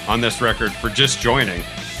work on this record for just joining.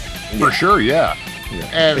 For sure, yeah. Yeah.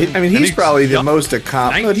 And I mean, he's probably the most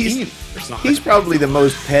accomplished. He's probably the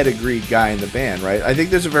most pedigreed guy in the band, right? I think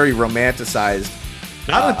there's a very romanticized.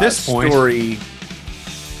 Not at this point. Story.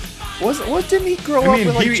 What didn't he grow up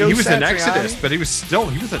with? Like he was an Exodus, but he was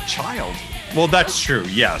a child. Well, that's true.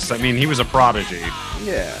 Yes, I mean he was a prodigy.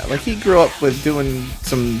 Yeah, like he grew up with doing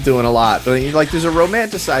a lot, but like there's a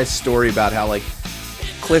romanticized story about how like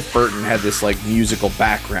Cliff Burton had this like musical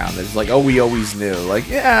background. It's like, oh, we always knew. Like,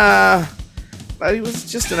 yeah, but he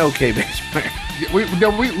was just an okay bass player. We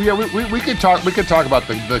could talk about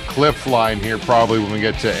the Cliff line here probably when we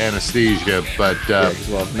get to Anesthesia, but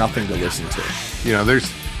we'll have nothing to listen to. You know,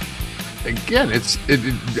 there's. Again,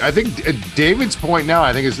 I think David's point now,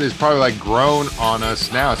 I think is probably like grown on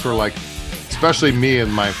us now. It's sort of like, especially me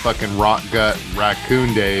in my fucking rock gut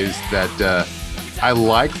raccoon days, that I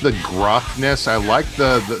like the gruffness. I like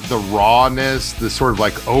the rawness, the sort of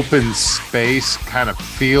like open space kind of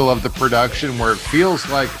feel of the production where it feels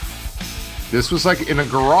like this was like in a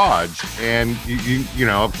garage. And you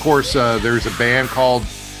know, of course, there's a band called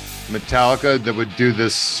Metallica that would do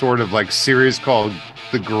this sort of like series called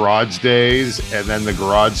The Garage Days, and then The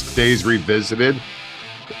Garage Days Revisited.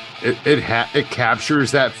 It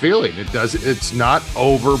captures that feeling. It's not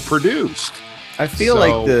overproduced. I feel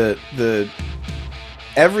like the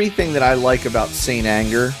everything that I like about Saint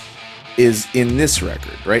Anger is in this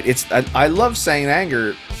record, right? I love Saint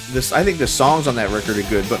Anger. I think the songs on that record are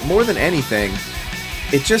good, but more than anything,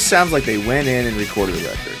 it just sounds like they went in and recorded the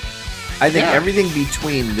record. I think everything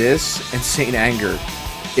between this and Saint Anger,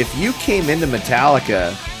 if you came into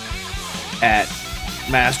Metallica at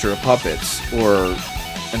Master of Puppets or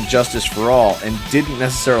Justice for All and didn't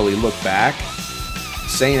necessarily look back,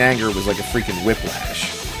 Saint Anger was like a freaking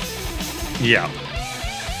Whiplash. Yeah.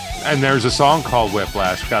 And there's a song called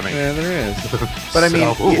Whiplash coming. Yeah, there is. But I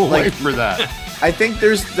mean, wait for that. I think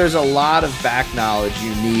there's a lot of back knowledge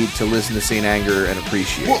you need to listen to Saint Anger and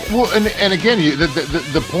appreciate it. Well, and again,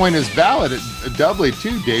 the point is valid doubly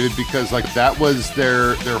too, David, because like that was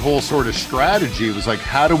their whole sort of strategy. It was like,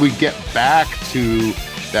 how do we get back to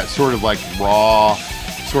that sort of like raw,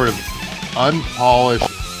 sort of unpolished,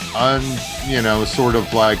 sort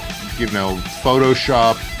of like,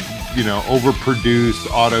 Photoshop, overproduced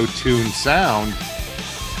auto-tuned sound,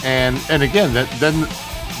 and again then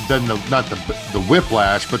not the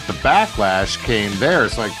whiplash, but the backlash came there.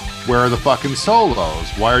 It's like, where are the fucking solos?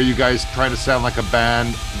 Why are you guys trying to sound like a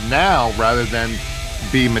band now rather than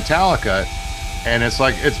be Metallica? And it's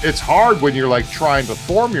like it's hard when you're like trying to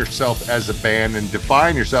form yourself as a band and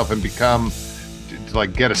define yourself and become to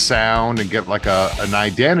like get a sound and get like an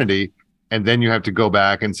identity, and then you have to go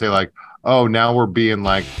back and say like, oh, now we're being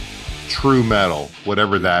like true metal,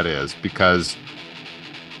 whatever that is, because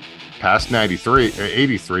past 93 or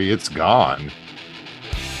 83, it's gone.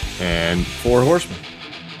 And Four Horsemen.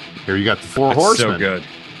 Here you got the Four Horsemen. So good.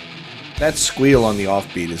 That squeal on the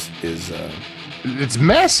offbeat is it's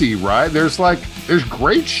messy, right? There's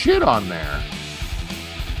great shit on there.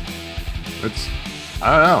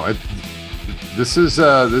 I don't know. This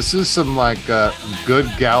is some like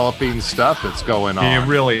good galloping stuff that's going on. It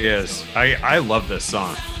really is. I love this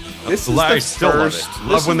song. This is I still love it.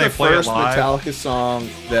 Love when they play it live. Metallica song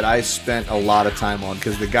that I spent a lot of time on,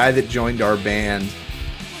 because the guy that joined our band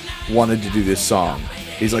wanted to do this song.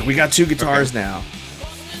 He's like, we got 2 guitars now.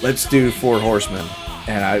 Let's do Four Horsemen.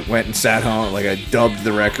 And I went and sat home, like I dubbed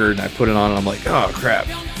the record and I put it on, and I'm like, oh crap,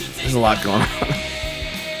 there's a lot going on.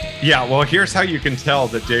 Yeah, well, here's how you can tell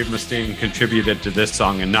that Dave Mustaine contributed to this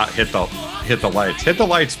song and not hit the lights. Hit the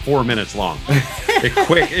lights 4 minutes long.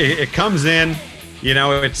 It comes in.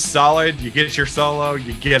 It's solid. You get your solo,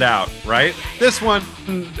 you get out, right? This one,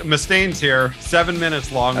 Mustaine's here, 7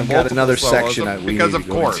 minutes long. I've got another section because of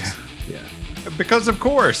course. Yeah. Because of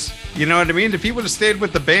course. You know what I mean? If he would have stayed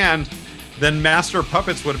with the band, then Master of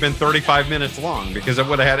Puppets would have been 35 minutes long because it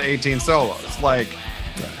would have had 18 solos. Like,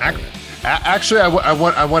 actually, I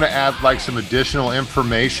want to add like some additional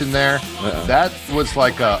information there. Uh-oh. That was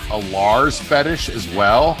like a Lars fetish as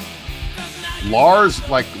well. Lars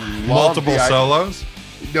like multiple solos.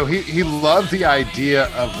 No, he loved the idea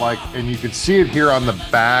of like, and you can see it here on the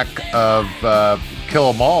back of Kill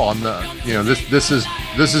 'Em All. On the this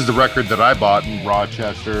is the record that I bought in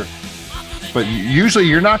Rochester. But usually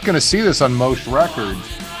you're not going to see this on most records.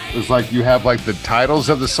 It's like you have like the titles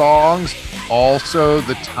of the songs, also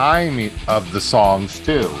the timing of the songs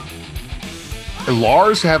too. And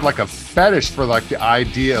Lars had like a fetish for like the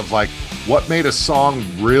idea of like what made a song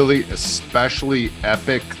really especially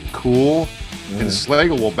epic cool. And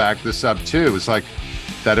Slagle will back this up too. It's like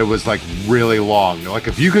that it was like really long. Like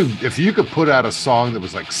if you could put out a song that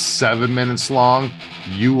was like 7 minutes long,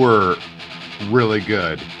 you were really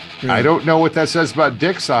good. I don't know what that says about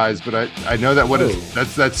dick size, but I know that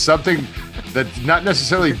that's something that's not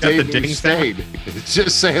necessarily Dave Mustaine. It's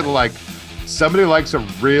just saying like somebody likes a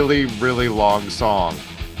really, really long song.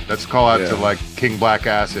 Let's call out to like King Black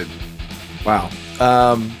Acid. Wow.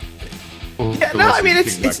 Yeah, no, I mean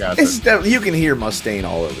it's you can hear Mustaine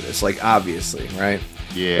all over this, like obviously, right?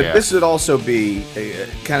 Yeah. But this would also be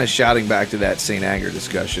kind of shouting back to that Saint Anger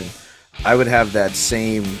discussion. I would have that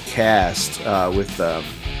same cast with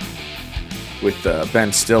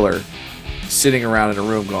Ben Stiller sitting around in a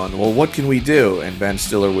room going, well, what can we do? And Ben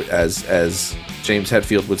Stiller, as James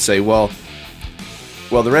Hetfield would say, well,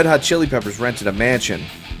 the Red Hot Chili Peppers rented a mansion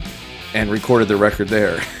and recorded the record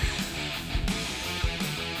there.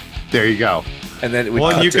 There you go. And then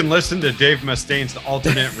you can listen to Dave Mustaine's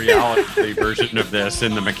alternate reality version of this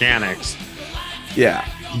in the Mechanics. Yeah.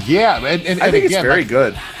 Yeah, and I think it's very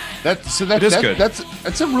good. That's good.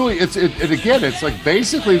 That's a really again, it's like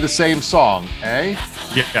basically the same song, eh?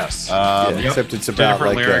 Yes. Except it's about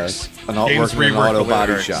like lyrics. An auto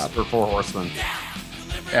body shop for Four Horsemen.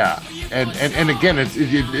 Yeah, and again,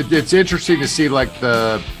 it's interesting to see like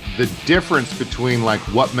the difference between like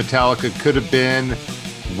what Metallica could have been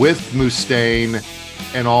with Mustaine,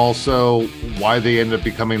 and also why they ended up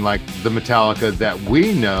becoming like the Metallica that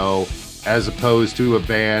we know, as opposed to a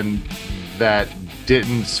band that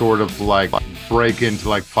didn't sort of like break into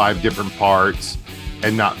like 5 different parts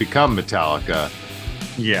and not become Metallica.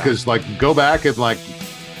 Yeah, because like go back and like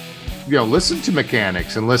listen to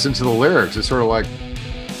Mechanics and listen to the lyrics. It's sort of like,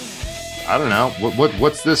 I don't know,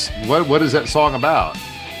 what's this? What is that song about?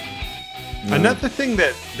 Another thing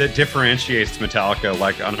that differentiates Metallica,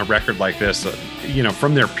 like on a record like this,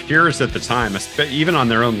 from their peers at the time, even on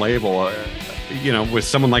their own label, with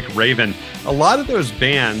someone like Raven, a lot of those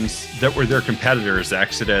bands that were their competitors,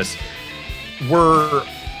 Exodus, were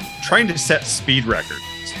trying to set speed records.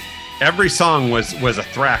 Every song was a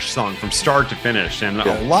thrash song from start to finish, and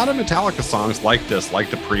a lot of Metallica songs like this, like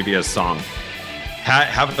the previous song,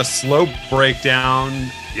 have a slow breakdown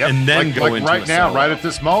and then go into right now, right at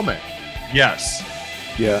this moment. Yes.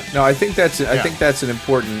 Yeah. No, I think that's an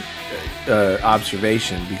important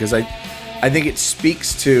observation, because I think it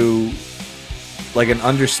speaks to like an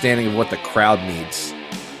understanding of what the crowd needs.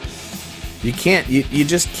 You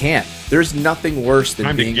just can't. There's nothing worse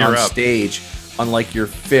than being on stage on like your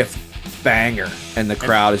 5th banger and the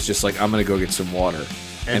crowd is just like, I'm gonna go get some water,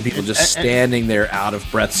 and people just standing there out of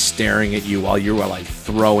breath staring at you while you are like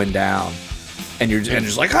throwing down. And you're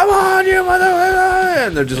just like, come on, you motherfucker!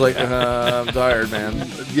 And they're just like, I'm tired, man.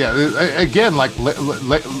 Yeah, again, like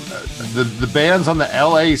the bands on the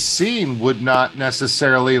LA scene would not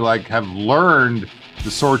necessarily like have learned the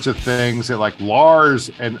sorts of things that like Lars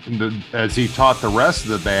as he taught the rest of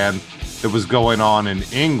the band that was going on in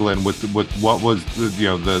England with what was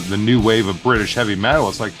the new wave of British heavy metal.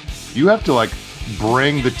 It's like you have to like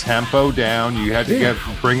bring the tempo down. You have to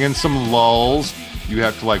bring in some lulls. You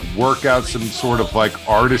have to like work out some sort of like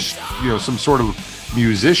artist, some sort of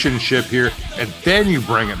musicianship here, and then you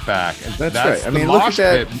bring it back. And that's right. I mean, look at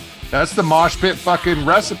that. That's the mosh pit fucking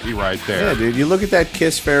recipe right there. Yeah, dude. You look at that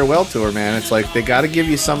Kiss farewell tour, man. It's like they got to give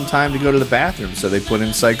you some time to go to the bathroom, so they put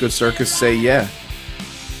in Psycho Circus Say Yeah.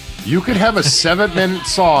 You could have a 7-minute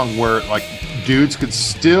song where like dudes could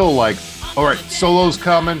still like, all right, solo's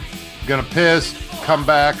coming, gonna piss, come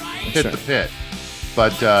back, hit the pit.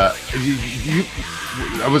 But I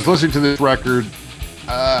was listening to this record.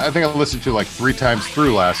 I think I listened to it like 3 times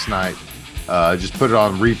through last night. Just put it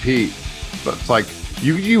on repeat. But it's like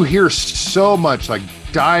you hear so much like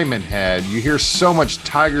Diamond Head. You hear so much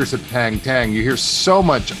Tigers of Pang Tang. You hear so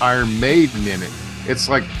much Iron Maiden in it. It's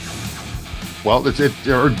like, well,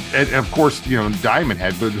 and of course, Diamond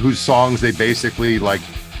Head, but whose songs they basically like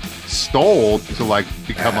stole to like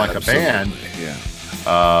become like a band.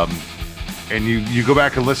 Yeah. And you go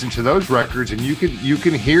back and listen to those records, and you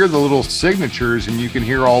can hear the little signatures, and you can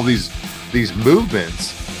hear all these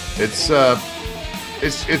movements. It's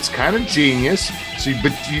kind of genius.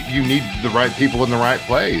 But you need the right people in the right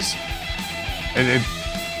place. And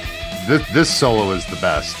this solo is the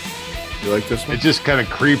best. You like this one? It just kind of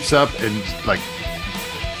creeps up and like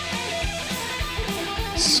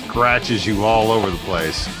scratches you all over the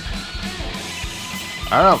place.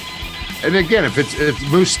 I don't know. And again, if it's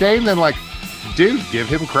Mustaine, then like, dude, give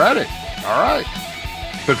him credit. All right.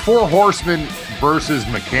 But Four Horsemen versus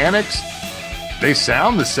Mechanics, they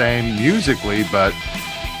sound the same musically, but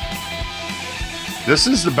this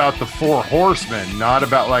is about the Four Horsemen, not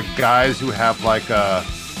about like guys who have like a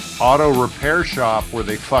auto repair shop where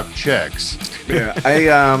they fuck chicks. Yeah,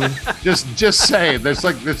 I just saying. There's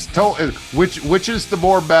like which is the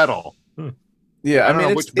more metal? Yeah, I don't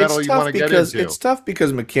know which metal you want to get into. It's tough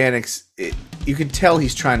because Mechanix, you can tell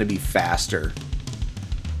he's trying to be faster.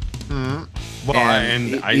 Well,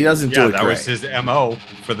 and he doesn't do it. That great. was his MO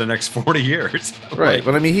for the next 40 years. Right,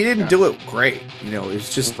 but I mean, he didn't do it great. You know,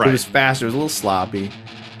 it's just it was faster. It was a little sloppy.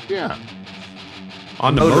 Yeah.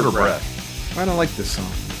 On the Motor Breath. I don't like this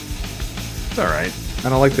song. It's all right. I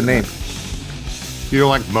don't like the name. You don't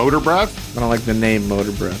like Motor Breath? I don't like the name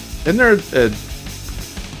Motor Breath. Isn't there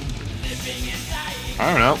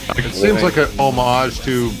I don't know. It seems like an homage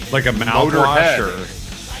to like a Motorhead.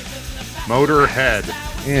 Motorhead.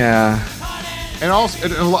 Yeah. And also,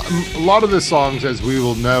 a lot of the songs, as we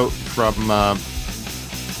will note from,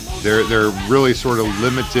 they're really sort of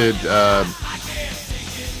limited.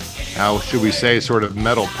 How should we say, sort of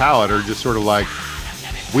metal palette, or just sort of like,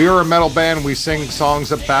 we are a metal band. We sing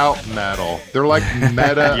songs about metal. They're like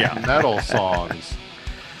meta metal songs.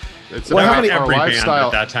 It's about every lifestyle.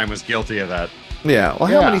 Band at that time was guilty of that. Yeah. Well,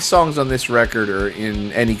 how many songs on this record are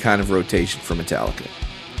in any kind of rotation for Metallica?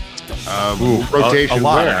 Rotation, a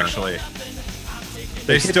lot where? Actually.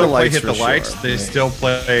 They still play Hit the Lights. They still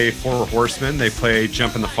play Four Horsemen. They play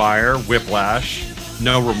Jump in the Fire, Whiplash,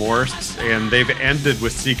 No Remorse, and they've ended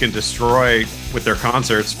with Seek and Destroy with their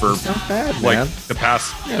concerts for the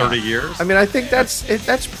past 30 years. I mean, I think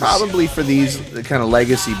that's probably for these kind of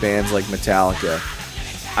legacy bands like Metallica.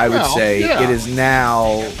 I would say it is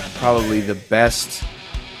now probably the best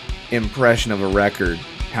impression of a record.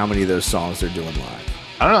 How many of those songs they're doing live?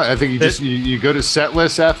 I don't know. I think you go to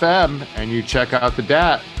Setlist FM and you check out the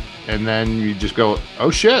DAT, and then you just go,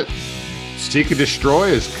 oh shit, Seek and Destroy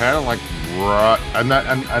is kind of like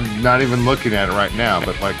I'm not even looking at it right now,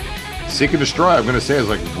 but like Seek and Destroy, I'm going to say is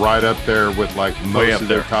like right up there with like most of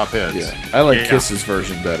their top hits. Yeah. I like Kiss's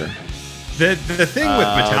version better. The thing with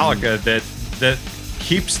Metallica that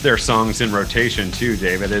keeps their songs in rotation too,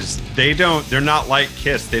 David, is they're not like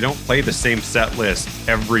Kiss. They don't play the same set list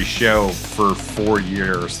every show for 4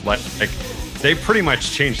 years. Like they pretty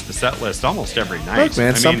much change the set list almost every night. Look,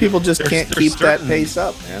 man, some people just can't keep that pace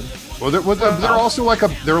up, man. Well, they're also like a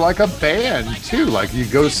band too. Like you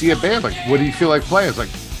go see a band, like what do you feel like playing? It's like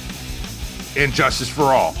Injustice for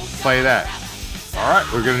All. Play that. All right,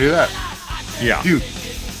 we're gonna do that. Yeah, dude.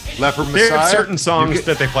 Leper Messiah. They have certain songs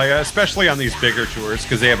that they play, especially on these bigger tours,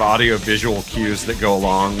 because they have audio visual cues that go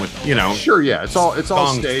along with, Sure, yeah, it's all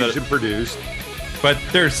staged and produced. But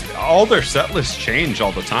there's all their set lists change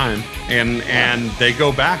all the time, and they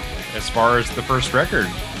go back as far as the first record,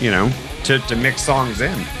 to mix songs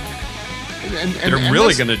in. And they're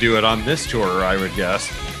really going to do it on this tour, I would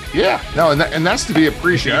guess. Yeah, no, and that's to be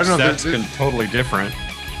appreciated. I don't know. That's been totally different.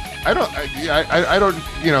 I don't.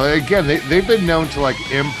 Again, they've been known to like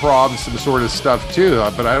improv some sort of stuff too,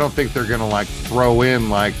 but I don't think they're gonna like throw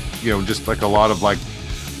in like just like a lot of like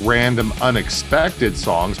random unexpected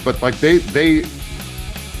songs. But like they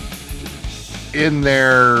in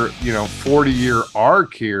their 40-year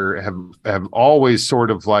arc here have always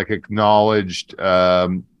sort of like acknowledged.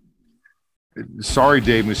 Sorry,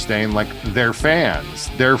 Dave Mustaine. Like their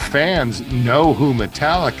fans know who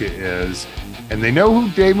Metallica is. And they know who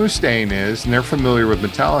Dave Mustaine is, and they're familiar with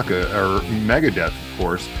Metallica or Megadeth, of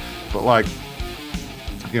course. But like,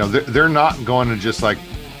 they're not going to just like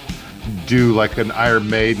do like an Iron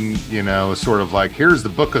Maiden, sort of like here's the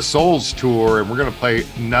Book of Souls tour, and we're going to play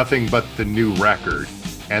nothing but the new record,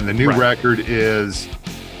 and the new record is,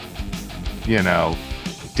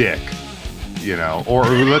 Dick, or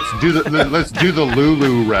let's do the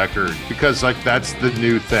Lulu record because like that's the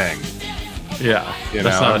new thing. Yeah,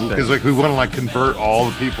 because like we want to like convert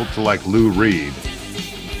all the people to like Lou Reed.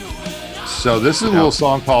 So this is a little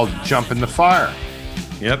song called "Jump in the Fire."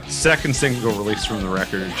 Yep, second single released from the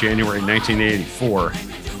record, January 1984.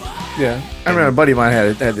 Yeah, I remember a buddy of mine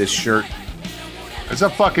had this shirt. It's a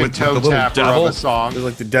fucking toe tapper of a song. It was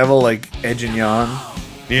like the devil, like edging you on.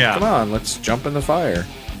 Yeah, come on, let's jump in the fire.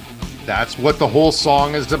 That's what the whole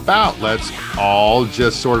song is about. Let's all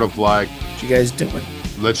just sort of like, what you guys doing?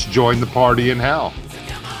 Let's join the party in hell.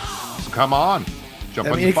 So come on, jump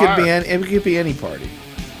in the fire. It could be any party.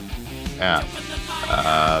 Yeah.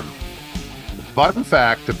 Fun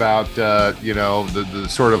fact about the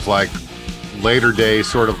sort of like later day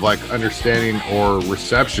sort of like understanding or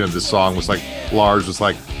reception of the song was like Lars was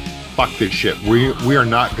like, "Fuck this shit. We are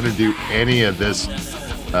not going to do any of this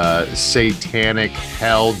satanic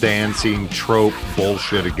hell dancing trope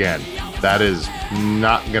bullshit again. That is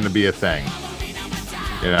not going to be a thing."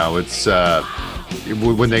 It's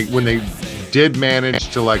when they did manage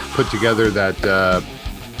to like put together that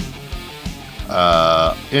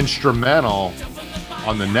instrumental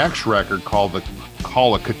on the next record called the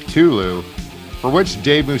Call of Cthulhu. for which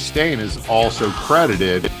Dave Mustaine is also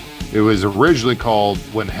credited. It was originally called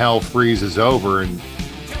When Hell Freezes Over, and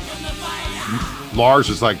Lars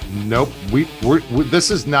was like, nope, we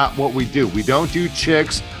this is not what we do. We don't do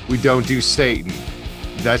chicks. We don't do Satan.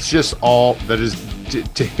 That's just all that is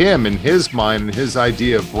to him, in his mind, and his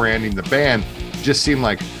idea of branding the band just seemed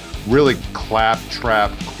like really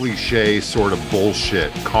claptrap, cliche sort of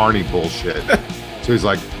bullshit, carny bullshit. So he's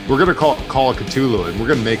like, we're going to call it Cthulhu, and we're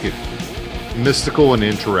going to make it mystical and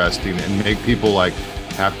interesting and make people like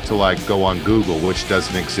have to like go on Google, which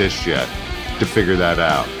doesn't exist yet, to figure that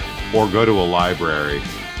out, or go to a library.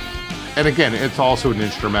 And again, it's also an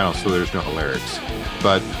instrumental, so there's no lyrics.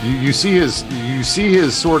 But you see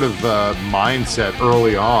his sort of mindset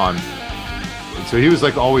early on. And so he was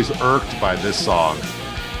like always irked by this song,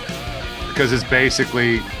 because it's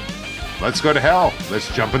basically, let's go to hell,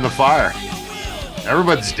 let's jump in the fire.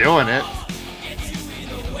 Everybody's doing it.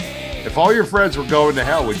 If all your friends were going to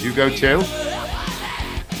hell, would you go too?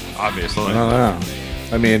 Obviously. I don't know.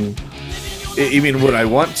 I mean, you mean would I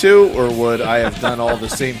want to, or would I have done all the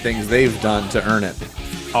same things they've done to earn it?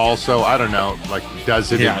 Also, I don't know, like,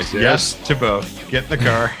 does it exist? Yes to both. Get in the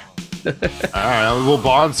car. All right, will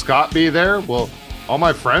Bon Scott be there? Well, all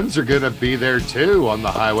my friends are going to be there too on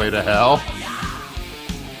the highway to hell.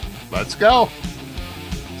 Let's go.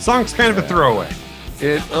 Song's kind of a throwaway.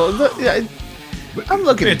 I'm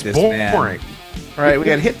looking at this, boring. Man. All right, we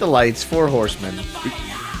got Hit the Lights, Four Horsemen,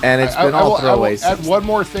 and it's been all throwaways. Add one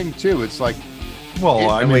more thing too. It's like, well,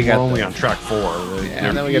 I mean, we're only on track 4.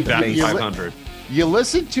 And then we got the bass. 500. You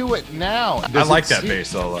listen to it now. I like that bass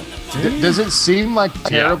solo. Does it seem like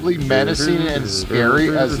terribly menacing and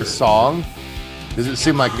scary as a song? Does it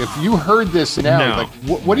seem like, if you heard this now, like,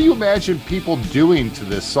 what do you imagine people doing to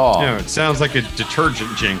this song? No, it sounds like a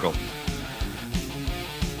detergent jingle.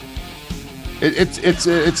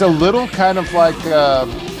 It's a little kind of like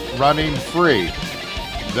Running Free,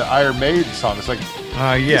 the Iron Maiden song. It's like,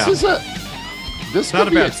 yeah, this not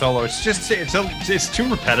a bad solo. It's just it's too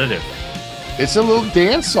repetitive. It's a little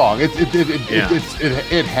dance song. It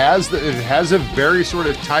has a very sort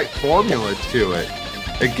of tight formula to it.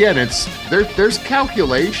 Again, there's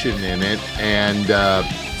calculation in it and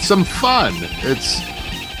some fun. It's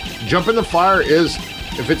Jump in the Fire is,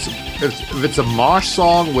 if it's a mosh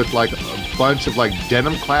song with like a bunch of like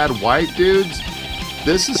denim clad white dudes,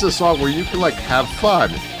 this is a song where you can like have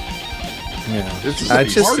fun. Yeah, this is a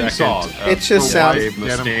party song. It just sounds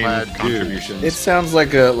It sounds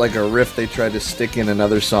like a riff they tried to stick in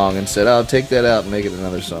another song and said, "I'll take that out and make it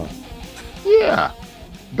another song." Yeah,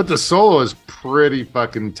 but the solo is pretty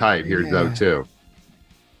fucking tight here though too.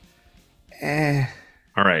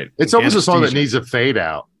 All right, it's almost a song that needs a fade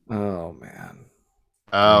out. Oh man.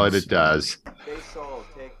 Oh, and it does.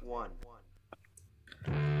 Take 1.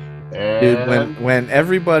 Dude,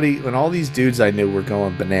 when all these dudes I knew were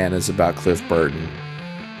going bananas about Cliff Burton,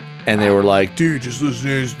 and they were like, "Dude, just listen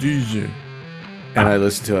to this DJ," and I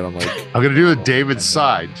listened to it, I'm like, I'm gonna do a David's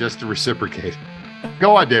side just to reciprocate.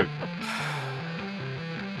 Go on, David.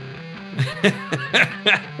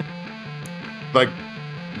 Like,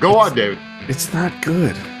 go on, David. It's not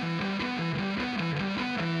good.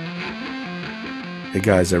 Hey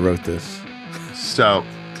guys, I wrote this. So,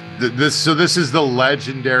 this is the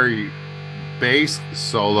legendary bass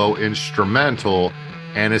solo instrumental,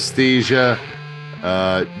 Anesthesia,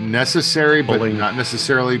 necessary but not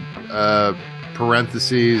necessarily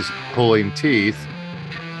parentheses pulling teeth,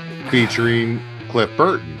 featuring Cliff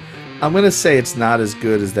Burton. I'm gonna say it's not as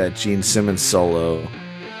good as that Gene Simmons solo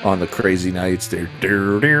on the Crazy Nights there.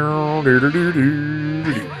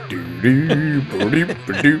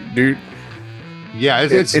 Yeah,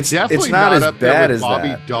 it's definitely not as up bad there with as Bobby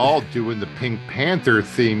that. Dahl doing the Pink Panther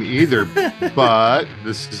theme either, but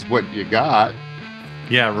this is what you got.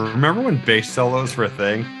 Yeah, remember when bass solos were a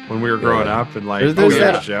thing when we were growing up and like There's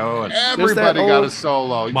that show and Everybody got a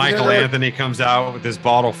solo. Michael Anthony comes out with his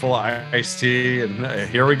bottle full of iced tea and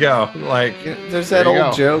here we go. Like there's that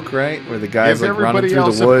old joke, right, where the guy's like running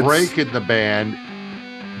through the woods. A break in the band,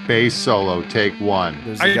 bass solo, take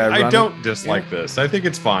 1. I don't dislike this. I think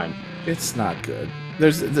it's fine. It's not good.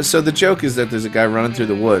 So the joke is that there's a guy running through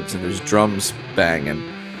the woods and there's drums banging,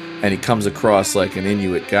 and he comes across like an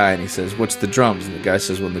Inuit guy and he says, "What's the drums?" And the guy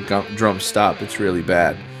says, "When the drums stop, it's really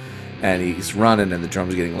bad." And he's running and the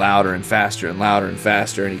drums are getting louder and faster and louder and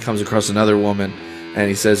faster, and he comes across another woman and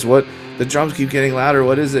he says, "What? The drums keep getting louder.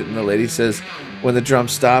 What is it?" And the lady says, "When the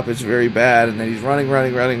drums stop, it's very bad." And then he's running,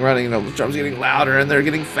 and the drums getting louder, and they're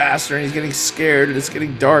getting faster, and he's getting scared, and it's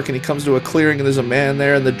getting dark, and he comes to a clearing, and there's a man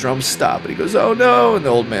there, and the drums stop, and he goes, "Oh no!" And the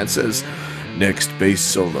old man says, "Next bass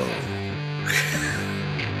solo."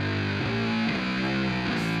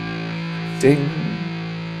 Ding.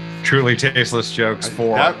 Truly tasteless jokes.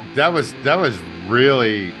 4. That was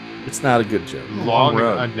really It's not a good joke. long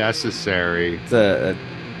and unnecessary. It's a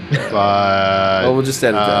But well, we'll just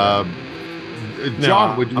edit that.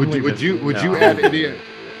 John, would you add any?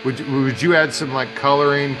 Would you add some like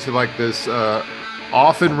coloring to like this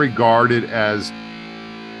often regarded as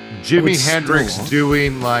Jimi Hendrix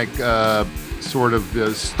doing like sort of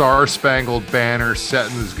the Star Spangled Banner,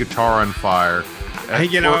 setting his guitar on fire?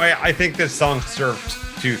 I think this song served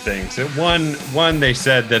two things. One, they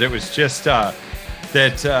said that it was just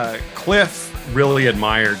that Cliff really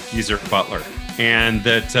admired Geezer Butler, and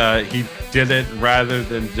that he did it rather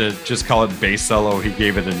than to just call it bass solo. He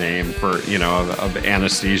gave it a name for of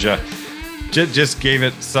anesthesia. Just gave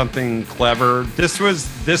it something clever. This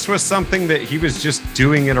was something that he was just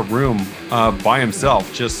doing in a room by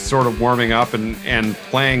himself, just sort of warming up and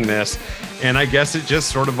playing this. And I guess it just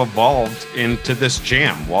sort of evolved into this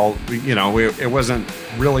jam. Well, it wasn't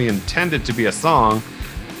really intended to be a song,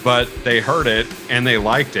 but they heard it and they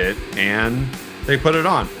liked it and they put it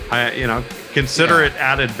on. Consider it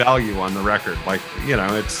added value on the record. Like,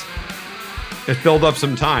 it filled up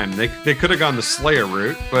some time. They could have gone the Slayer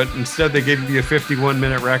route, but instead they gave you a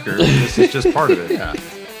 51-minute record. This is just part of it. Yeah.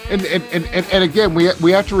 And again,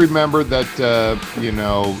 we have to remember that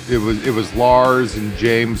it was Lars and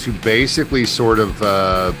James who basically sort of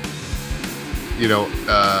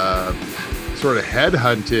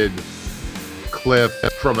headhunted Cliff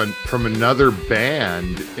from another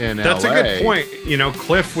band in LA. That's a good point.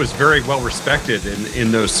 Cliff was very well respected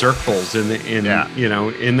in those circles,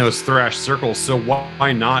 in those thrash circles. So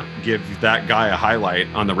why not give that guy a highlight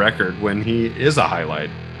on the record when he is a highlight?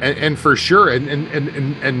 And for sure,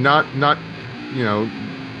 and not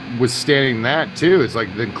withstanding that too. It's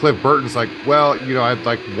like then Cliff Burton's like, well, I'd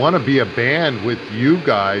like want to be a band with you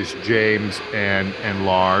guys, James and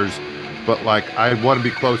Lars, but like I want to be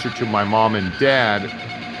closer to my mom and dad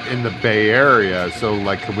in the Bay Area. So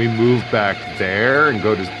like, can we move back there and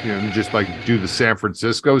go to just like do the San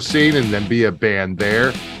Francisco scene and then be a band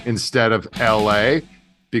there instead of LA?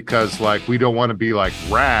 Because like we don't want to be like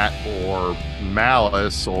Rat or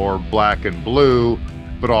Malice or Black and Blue,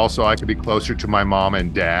 but also I could be closer to my mom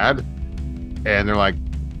and dad. And they're like,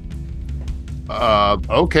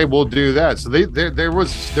 okay, we'll do that. So there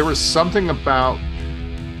was something about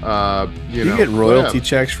you get royalty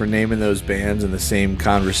checks for naming those bands in the same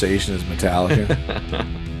conversation as Metallica.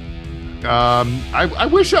 I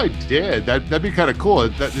wish I did. That'd be kind of cool.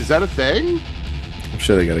 Is that a thing? I'm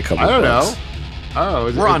sure they got a couple. I don't bucks. know.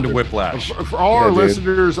 Oh, we're on to Whiplash. For all our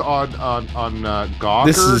listeners on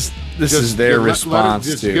Gawker, this is their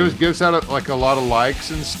response to. Give us out a lot of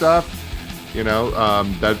likes and stuff.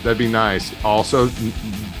 That'd be nice. Also,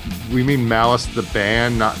 we mean Malice the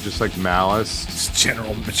band, not just like Malice. It's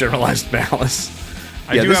generalized Malice.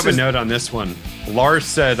 I do have a note on this one. Lars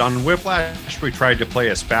said, on Whiplash, we tried to play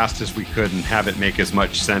as fast as we could and have it make as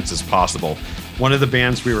much sense as possible. One of the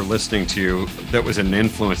bands we were listening to that was an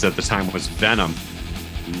influence at the time was Venom.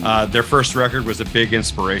 Their first record was a big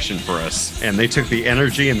inspiration for us, and they took the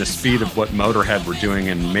energy and the speed of what Motorhead were doing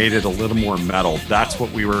and made it a little more metal. That's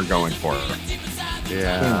what we were going for.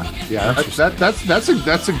 Yeah.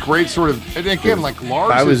 That's a great sort of. And again, like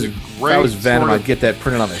Lars, if I was Venom, I'd get that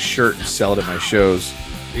printed on a shirt and sell it at my shows.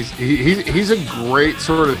 He's a great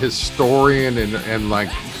sort of historian and like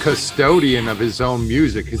custodian of his own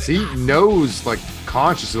music, because he knows like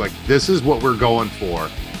consciously like this is what we're going for.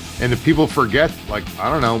 And if people forget, like, I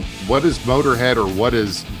don't know, what is Motorhead or what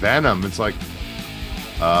is Venom? It's like,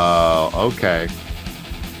 okay.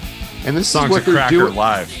 And this is what they're doing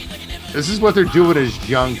live. This is what they're doing as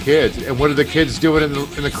young kids. And what are the kids doing in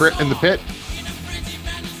the pit?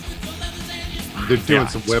 They're doing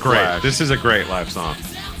some Whiplash. Great. This is a great live song.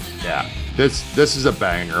 Yeah. This is a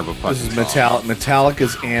banger of a fucking song. This is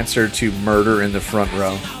Metallica's answer to Murder in the Front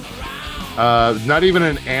Row. Not even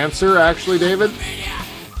an answer, actually, David.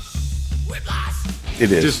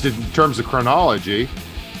 It is. Just in terms of chronology.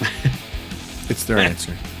 It's their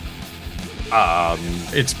answer.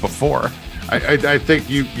 It's before. I think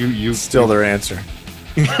you still their answer.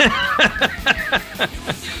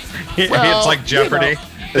 It's like Jeopardy.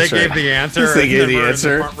 They gave the answer. They gave the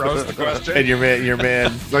answer. The question. And your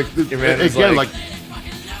man, like your man is again, like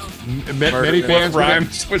many bands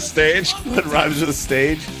rhymes with stage. What rhymes with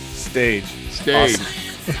stage? Stage. Awesome.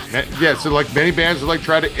 Yeah, so like many bands would like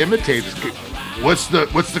try to imitate this. What's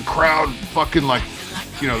the crowd fucking like?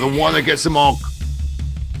 The one that gets them all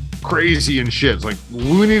crazy and shit. It's like,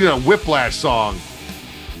 we need a Whiplash song.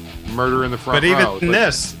 Murder in the Front Row. But even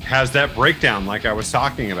this has that breakdown like I was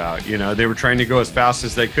talking about. They were trying to go as fast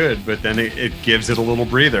as they could, but then it gives it a little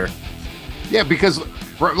breather. Yeah, because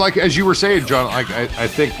like as you were saying, John, like I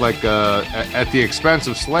think like at the expense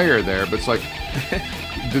of Slayer there, but it's like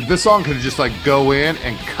this song could just like go in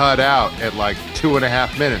and cut out at like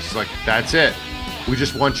 2.5 minutes. It's like that's it. We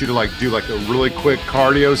just want you to like do like a really quick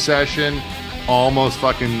cardio session, almost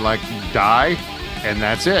fucking like die, and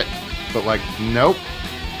that's it. But like nope.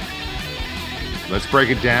 Let's break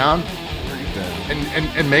it down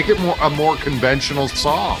and make it a more conventional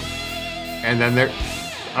song. And then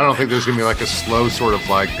I don't think there's gonna be like a slow sort of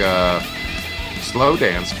like slow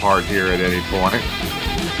dance part here at any point.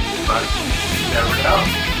 But you never know.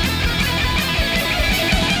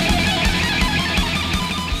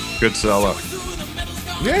 Good solo.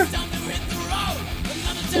 Yeah.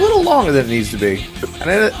 It's a little longer than it needs to be.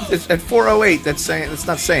 And it's at 4:08. That's saying it's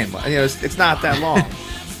not saying much. You know, it's not that long.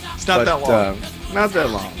 It's not that long. Not that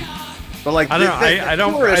long. But like I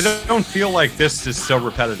don't feel like this is so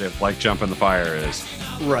repetitive like Jump in the Fire is.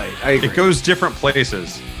 Right. I agree. It goes different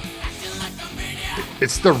places.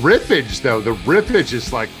 It's the riffage though. The riffage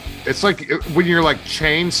is like it's like when you're like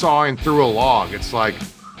chainsawing through a log. It's like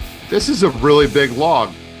this is a really big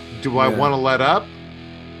log. Do I want to let up?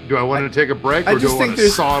 Do I want to take a break, or do I want to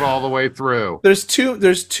saw it all the way through? There's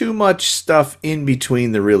too much stuff in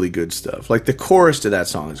between the really good stuff. Like the chorus to that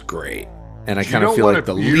song is great, and I kind of feel like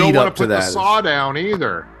the lead up to that. You don't want to put the saw down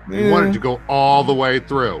either. You want it to go all the way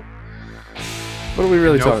through. What are we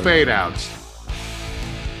really talking about? No fade outs.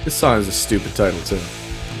 This song is a stupid title too.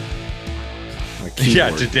 Yeah,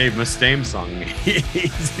 it's a Dave Mustaine song.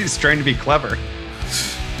 He's trying to be clever.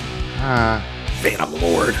 Phantom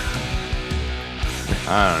Lord.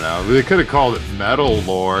 I don't know. They could have called it Metal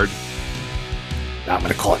Lord. I'm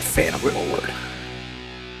going to call it Phantom Lord.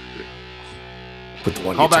 Put the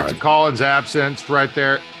one call back to Colin's absence right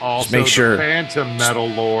there. Also, just make sure, the Phantom Metal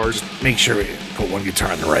Lord. Just make sure we put one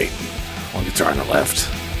guitar on the right, one guitar on the left.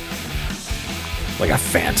 Like a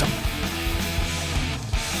Phantom.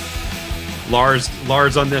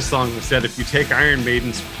 Lars on this song said, if you take Iron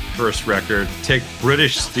Maiden's first record, take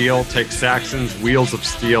British Steel, take Saxon's Wheels of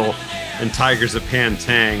Steel, and Tigers of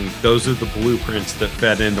Pantang, those are the blueprints that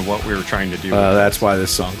fed into what we were trying to do. That's why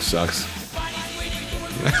this song sucks.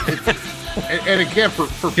 and again, for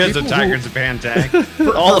because people of Tigers of Pantang,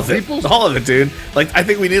 for all of it, dude. Like I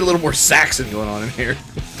think we need a little more Saxon going on in here.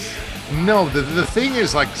 No, the thing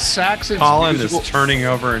is, like, Saxon's Colin is turning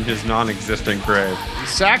over in his non-existent grave.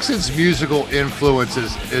 Saxon's musical influence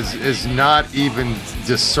is not even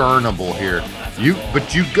discernible here.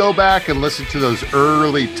 But you go back and listen to those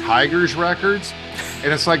early Tigers records,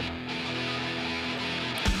 and it's like,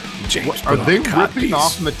 are they ripping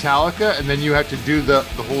off Metallica? And then you have to do the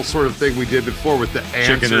whole sort of thing we did before with the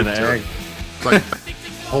chicken and egg. Like,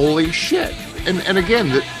 holy shit! And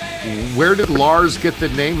again, where did Lars get the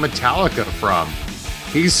name Metallica from?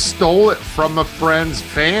 He stole it from a friend's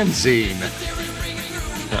fanzine.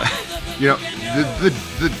 You know,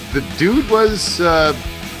 the dude was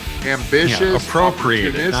ambitious,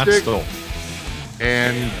 appropriated, not stole.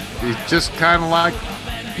 And he's just kind of like,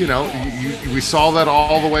 you know, we saw that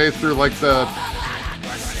all the way through, like the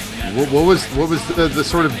what was the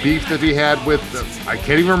sort of beef that he had with I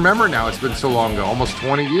can't even remember now. It's been so long ago, almost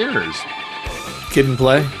 20 years. Kid and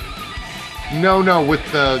Play. No, with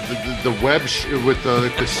the web with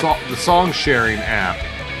the song sharing app.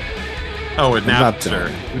 Oh, with Napster.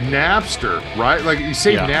 Napster, right? Like you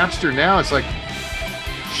say Napster now, it's like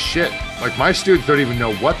shit. Like my students don't even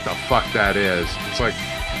know what the fuck that is. It's like,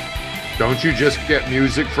 don't you just get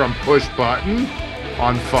music from push button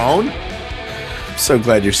on phone? I'm so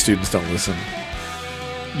glad your students don't listen.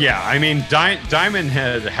 Yeah, I mean, Diamond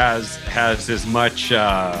Head has as much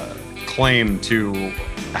claim to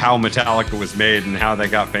how Metallica was made and how they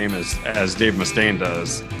got famous as Dave Mustaine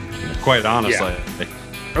does, quite honestly. Yeah.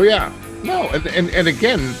 Oh yeah, no, and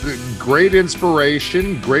again, great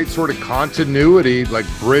inspiration, great sort of continuity, like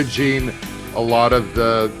bridging a lot of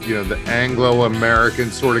the the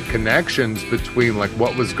Anglo-American sort of connections between like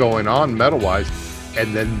what was going on metal-wise,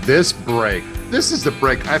 and then this break. This is the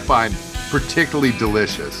break I find particularly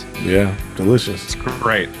delicious. Yeah, delicious. It's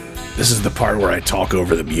great. This is the part where I talk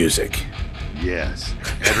over the music. Yes,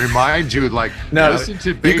 and remind you, like, no, listen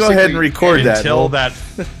to you go ahead and record until that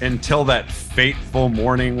fateful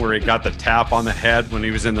morning where he got the tap on the head when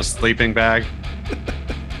he was in the sleeping bag.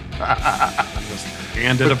 Just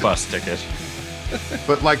handed a bus ticket.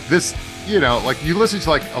 But like this, like you listen to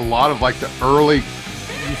like a lot of like the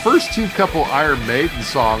first two couple Iron Maiden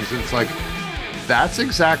songs, and it's like that's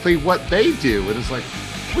exactly what they do. And it's like,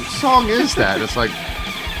 which song is that? It's like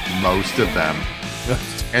most of them.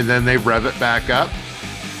 And then they rev it back up.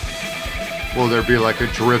 Will there be like a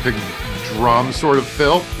terrific drum sort of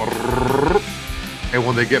fill. And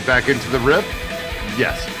when they get back into the riff,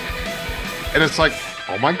 yes. And it's like,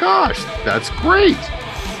 oh my gosh, that's great.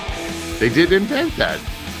 They did invent that.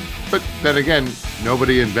 But then again,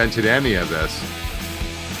 nobody invented any of this.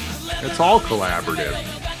 It's all collaborative.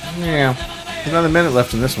 Yeah. Another minute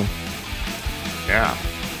left in this one. Yeah.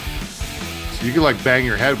 So you can like bang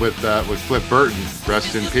your head with Cliff Burton.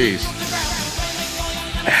 Rest in peace.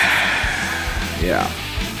 Yeah.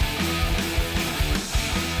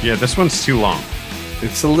 Yeah, this one's too long.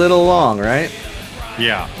 It's a little long, right?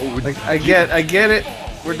 Yeah. Like I get it.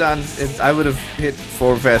 We're done. I would have hit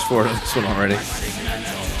fast forward on this one already.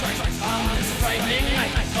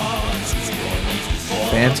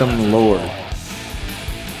 Phantom Lord.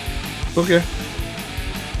 Okay.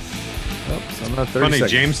 Oh, so I'm not 30 Funny,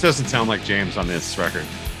 seconds. James doesn't sound like James on this record.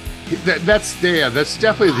 That's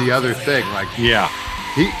definitely the other thing. Like, Yeah.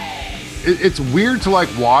 it's weird to like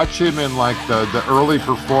watch him in like the early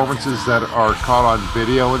performances that are caught on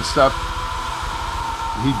video and stuff.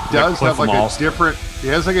 He does have like a different. He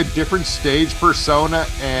has like a different stage persona,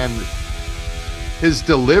 and his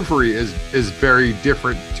delivery is very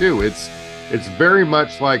different too. It's very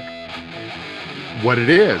much like what it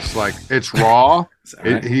is. Like, it's raw.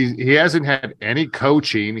 Right? He hasn't had any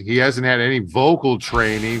coaching. He hasn't had any vocal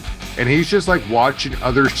training, and he's just like watching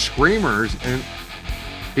other screamers, and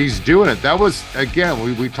he's doing it. That was,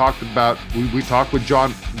 again, we talked about, we talked with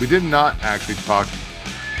John. We did not actually talk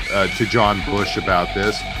to John Bush about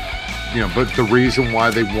this, but the reason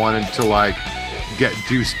why they wanted to like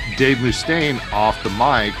do Dave Mustaine off the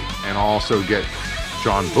mic and also get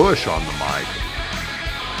John Bush on the mic,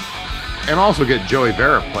 and also get Joey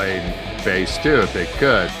Vera playing bass too if they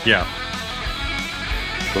could. Yeah.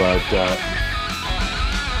 But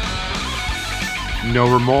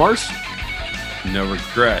no remorse, no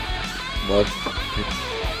regret. Well,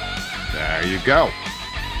 there you go.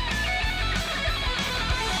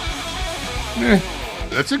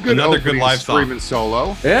 That's a good Another good live screaming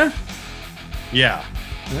solo. yeah. Yeah.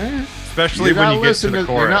 Yeah. Especially when you get to the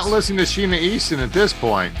chorus. You're not listening to Sheena Easton at this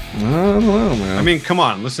point. I don't know, man. I mean, come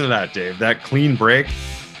on, listen to that, Dave. That clean break.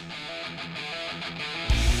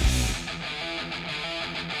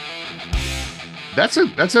 That's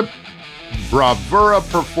a bravura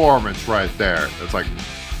performance right there. It's like,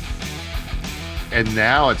 and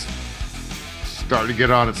now it's starting to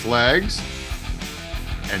get on its legs,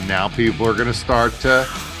 and now people are going to start to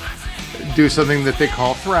do something that they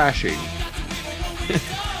call thrashing.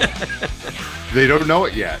 They don't know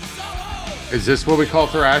it yet. Is this what we call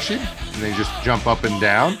thrashing? And they just jump up and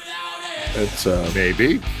down? It's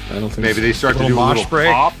Maybe. I don't think Maybe so. they start to Little do a mosh little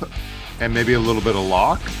break. pop and maybe a little bit of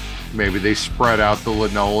lock. Maybe they spread out the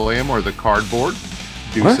linoleum or the cardboard,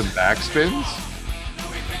 do What? some backspins.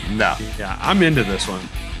 No. Yeah, I'm into this one.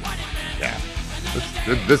 Yeah.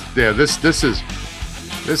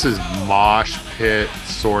 This is mosh pit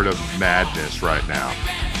sort of madness right now.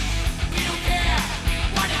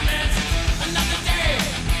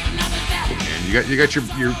 And you got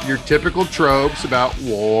your typical tropes about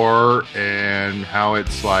war and how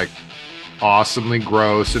it's like awesomely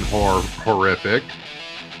gross and horrific.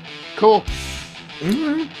 Cool.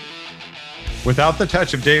 Mm-hmm. Without the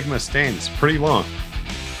touch of Dave Mustaine, it's pretty long.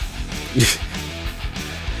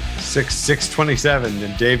 6:27,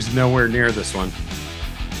 and Dave's nowhere near this one.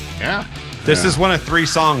 Yeah. This is one of 3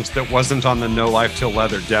 songs that wasn't on the No Life Till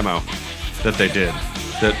Leather demo that they did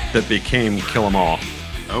that became Kill 'Em All.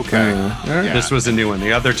 Okay. Yeah. This was a new one.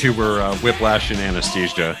 The other 2 were Whiplash and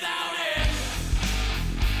Anesthesia.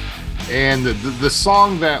 And the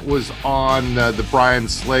song that was on the Brian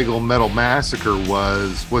Slagle Metal Massacre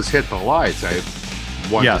was Hit the Lights, I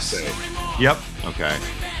want to say. Yep. Okay.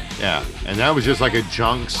 Yeah. And that was just like a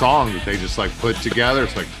junk song that they just like put together.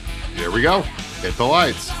 It's like, there we go. Hit the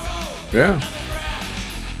lights. Yeah.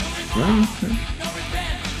 Well, okay.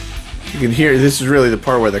 You can hear, this is really the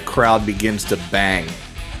part where the crowd begins to bang.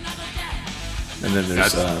 And then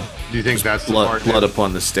there's Do you think that's the blood, part? blood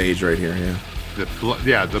upon the stage right here, yeah. The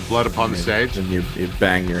blood upon the stage. And you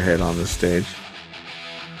bang your head on the stage.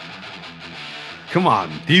 Come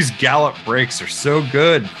on. These gallop breaks are so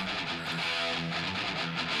good.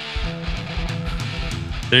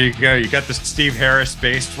 There you go. You got the Steve Harris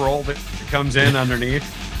bass roll that comes in underneath.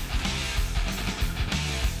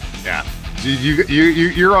 Yeah.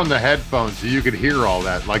 You're on the headphones, so you could hear all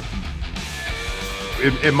that. Like,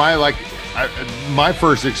 in my my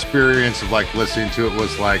first experience of like listening to it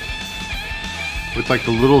was like with like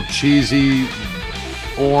the little cheesy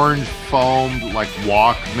orange foamed like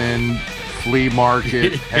Walkman flea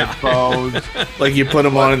market headphones. Like you put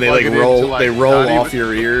them on and they Plug like it roll, into, like, they roll not off even-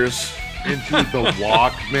 your ears. into the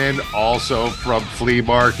Walkman, also from Flea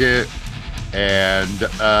Market, and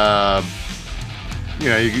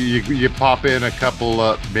you pop in a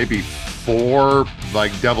couple, maybe 4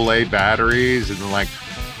 like AA batteries, and then like,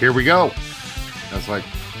 here we go. I was like,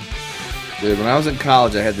 dude, when I was in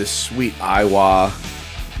college, I had this sweet Aiwa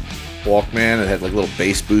Walkman. It had like a little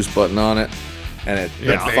bass boost button on it, and at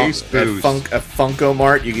Funko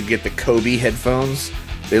Mart, you could get the Kobe headphones.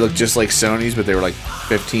 They look just like Sony's, but they were like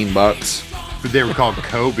 $15. But they were called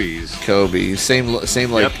Kobe's. Kobe, same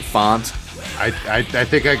like font. I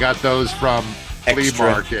think I got those from Flea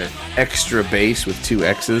Market. Extra bass with 2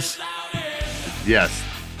 X's. Yes,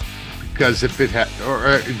 because if it had,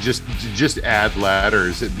 or just add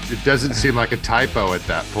letters, it doesn't seem like a typo at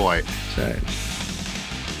that point. Right.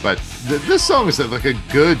 But this song is like a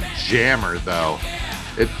good jammer, though.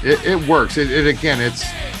 It works. Again, it's.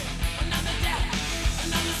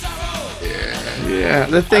 Yeah.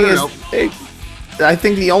 The thing is, I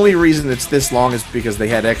think the only reason it's this long is because they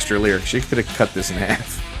had extra lyrics. You could have cut this in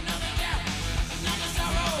half.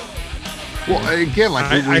 Well, again, like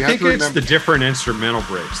I think it's the different instrumental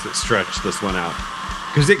breaks that stretch this one out,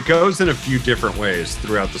 because it goes in a few different ways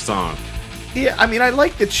throughout the song. Yeah, I mean, I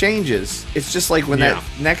like the changes. It's just like when that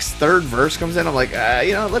next third verse comes in, I'm like,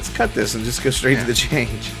 let's cut this and just go straight to the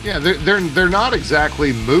change. Yeah, they're not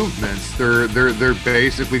exactly movements. They're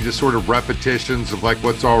basically just sort of repetitions of like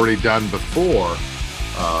what's already done before.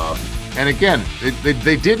 And again,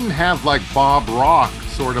 they didn't have like Bob Rock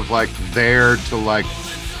sort of like there to like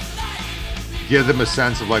give them a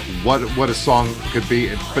sense of like what a song could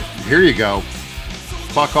be. But here you go.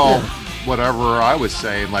 Fuck all whatever I was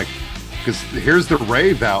saying, like. Because here's the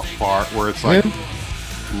rave out part where it's like,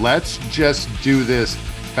 let's just do this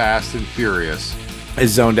fast and furious. I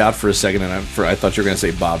zoned out for a second, and I thought you were going to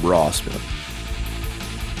say Bob Ross. But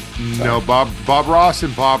no, Bob Ross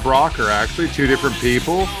and Bob Rock are actually 2 different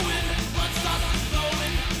people.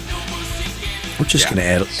 We're just going to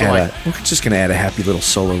add a happy little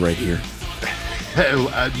solo right here.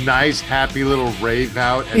 A nice happy little rave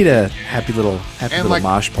out. Need a happy little like,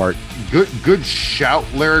 mosh part. Good shout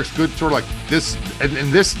lyrics, good sort of like this,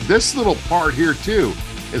 and this little part here too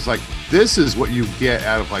is like, this is what you get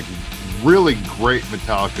out of like really great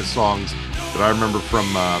Metallica songs that I remember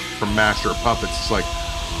from Master of Puppets. It's like,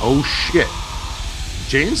 oh shit,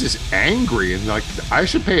 James is angry and like I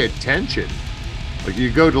should pay attention. Like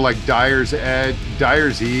you go to like Dyer's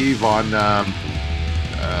Eve on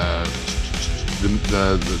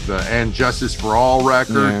the And Justice for All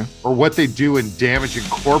record, or what they do in Damage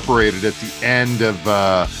Incorporated at the end of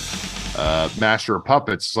Master of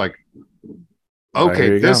Puppets. It's like,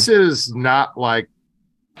 okay, this is not like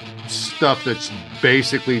stuff that's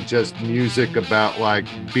basically just music about like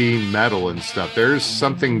being metal and stuff. There's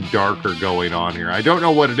something darker going on here. I don't know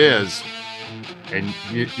what it is, and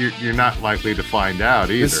you're not likely to find out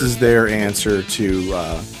either. This is their answer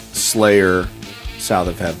to Slayer, South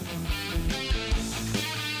of Heaven.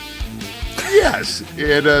 Yes,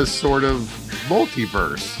 in a sort of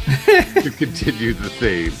multiverse to continue the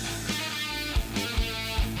theme.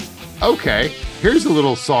 Okay, here's a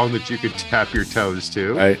little song that you could tap your toes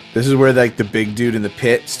to. Right. This is where like the big dude in the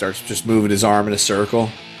pit starts just moving his arm in a circle,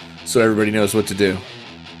 so everybody knows what to do.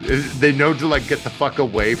 They know to like get the fuck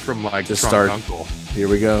away from like just Drunk Uncle. Here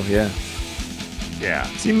we go. Yeah. Yeah.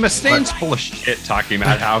 See, Mustaine's full of shit talking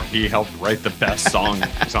about how he helped write the best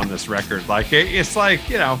songs on this record. Like, it's like,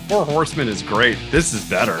 Four Horsemen is great. This is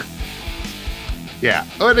better. Yeah.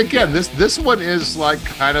 And again, this one is like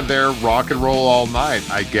kind of their Rock and Roll All Night,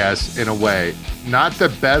 I guess, in a way. Not the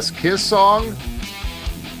best Kiss song,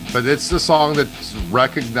 but it's the song that's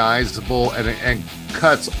recognizable and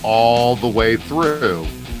cuts all the way through.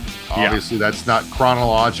 Obviously, that's not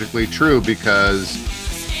chronologically true because...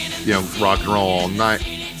 Rock and Roll All Night.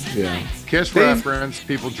 Yeah. Kiss reference,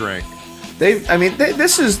 people drink.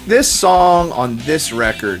 This song on this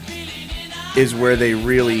record is where they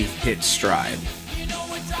really hit stride.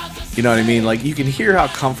 You know what I mean? Like, you can hear how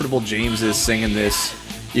comfortable James is singing this.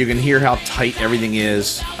 You can hear how tight everything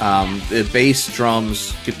is. The bass,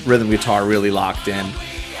 drums, rhythm guitar really locked in.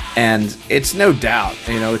 And it's no doubt,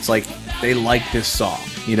 it's like they like this song.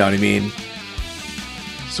 You know what I mean?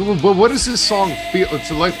 So, but what does this song feel?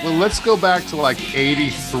 So, like, let's go back to like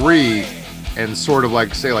 '83 and sort of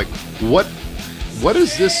like say, like, what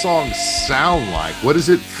does this song sound like? What does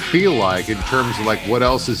it feel like in terms of like what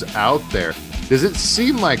else is out there? Does it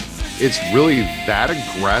seem like it's really that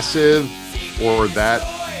aggressive, or that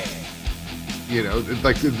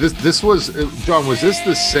like this was John? Was this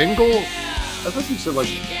the single? I thought you said like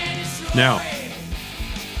no.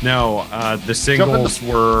 No, the singles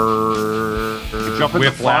were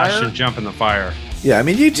Whiplash and Jump in the Fire. Yeah, I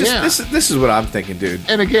mean, this is what I'm thinking, dude.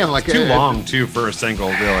 And again, like too long too for a single,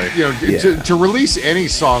 really. You know, to release any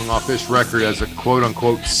song off this record as a quote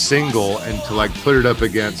unquote single and to like put it up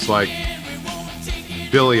against like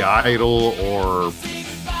Billy Idol or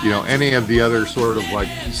any of the other sort of like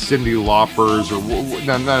Cyndi Laupers or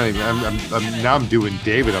not even. I'm doing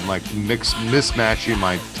David. I'm like mismatching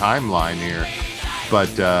my timeline here,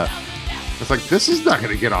 but. It's like, this is not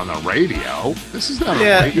going to get on the radio. This is not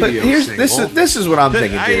a radio single. This is what I'm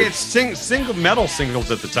thinking, dude. Single metal singles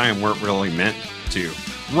at the time weren't really meant to.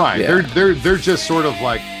 Right. Yeah. They're just sort of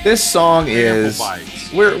like this song is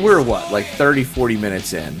bites. We're what, like 30, 40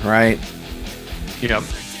 minutes in, right? Yep.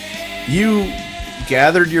 You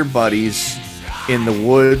gathered your buddies in the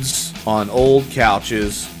woods on old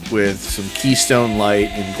couches with some Keystone Light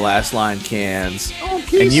and glass line cans. Oh,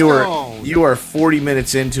 Keystone. And you are 40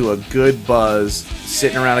 minutes into a good buzz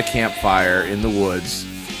sitting around a campfire in the woods,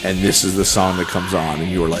 and this is the song that comes on,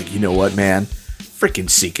 and you were like, you know what, man? Freaking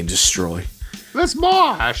Seek and Destroy. Let's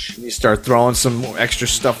mosh. And you start throwing some extra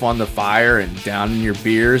stuff on the fire and down in your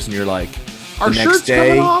beers, and you're like, our shirts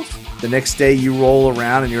coming off? The next day you roll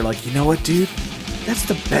around and you're like, you know what, dude? That's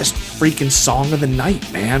the best freaking song of the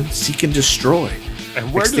night, man. Seek and Destroy.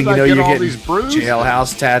 And where did I get all these bruises?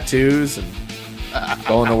 Jailhouse tattoos and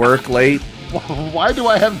going to work late. Why do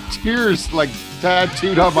I have tears like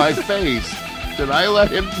tattooed on my face? Did I let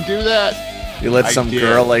him do that? You let some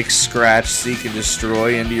girl like scratch Seek and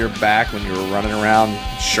Destroy into your back when you were running around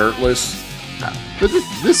shirtless. But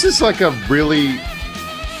this is like a really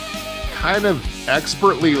kind of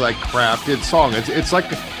expertly like crafted song. It's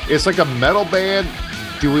like a metal band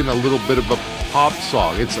doing a little bit of a pop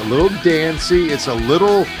song. It's a little dancey. It's a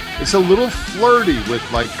little flirty with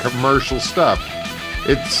like commercial stuff.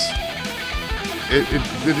 It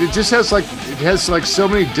just has like so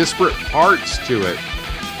many disparate parts to it.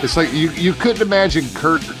 It's like you couldn't imagine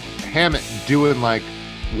Kirk Hammett doing like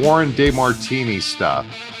Warren DeMartini stuff.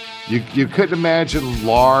 You couldn't imagine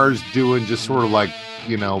Lars doing just sort of like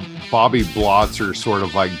Bobby Blotzer sort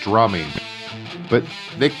of like drumming. But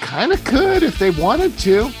they kind of could if they wanted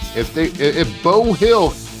to. If Beau Hill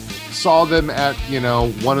saw them at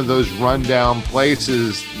one of those rundown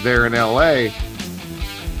places there in L.A.,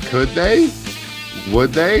 could they?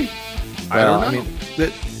 Would they? I don't know. I mean,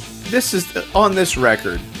 this is on this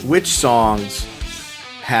record. Which songs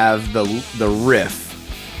have the riff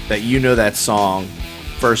that that song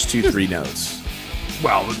first 2-3 notes?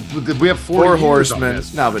 Well, we have Four Horsemen.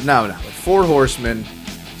 No. 4 Horsemen,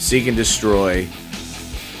 Seek and Destroy.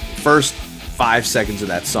 First 5 seconds of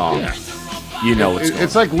that song,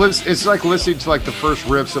 it's like listening to like the first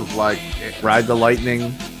riffs of like Ride the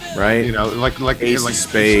Lightning, right? Like Ace of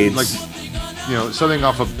Spades, like something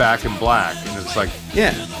off of Back in Black, and it's like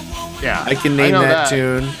yeah. I can name that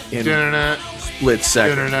tune in split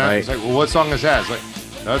second, right? It's like, well, what song is that? It's like,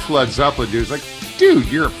 that's Led Zeppelin, dude. It's like, dude,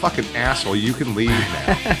 you're a fucking asshole. You can leave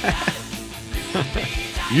now.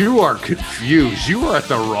 You are confused. You are at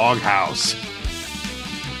the wrong house.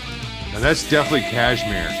 And that's definitely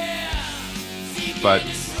Kashmir. But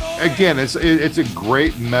again, it's a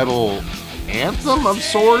great metal anthem of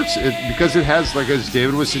sorts because it has, like as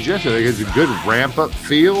David was suggesting, it has a good ramp up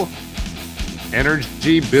feel,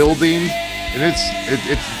 energy building, and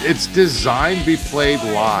it's designed to be played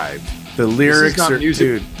live. The lyrics are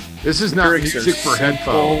music. Dude, this is not music for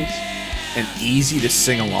headphones and easy to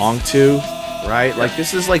sing along to, right? Like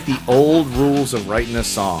this is like the old rules of writing a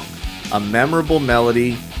song: a memorable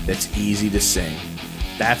melody that's easy to sing.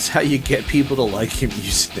 That's how you get people to like your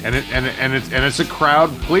music, and it's a crowd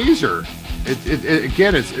pleaser.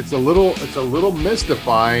 It's a little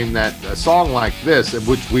mystifying that a song like this,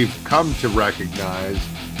 which we've come to recognize,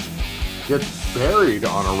 gets buried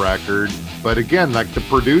on a record. But again, like the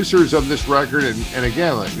producers of this record, and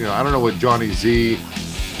again, like, I don't know what Johnny Z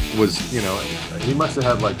was. He must have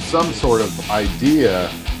had like some sort of idea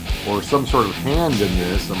or some sort of hand in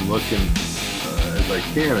this. I'm looking. As I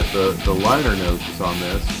can at the liner notes on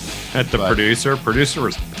this. At the producer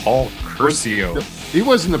was Paul Curcio. He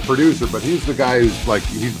wasn't the producer, but he's the guy who's like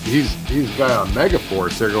he's the guy on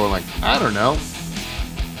Megaforce. They're going like, I don't know.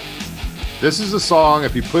 This is a song,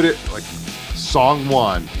 if you put it like song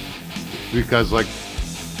 1, because like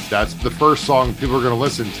that's the first song people are going to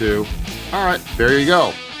listen to. All right, there you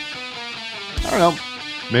go. I don't know.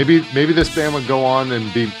 Maybe this band would go on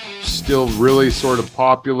and be still really sort of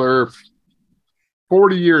popular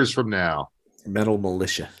 40 years from now. Metal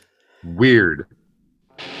Militia. Weird.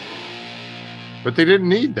 But they didn't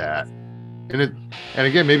need that. And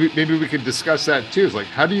again, maybe we could discuss that too. It's like,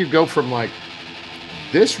 how do you go from like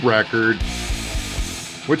this record,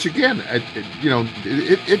 which again,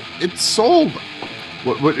 it sold.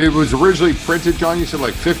 What it was originally printed, John, you said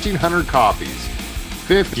like 1,500 copies.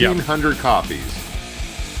 1,500 copies.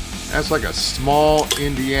 That's like a small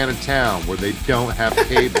Indiana town where they don't have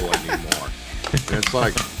cable anymore. And it's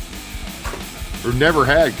like, or never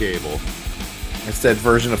had cable. It's that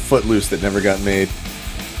version of Footloose that never got made.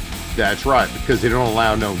 That's right, because they don't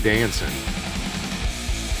allow no dancing.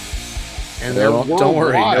 And don't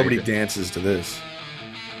worry, nobody dances to this.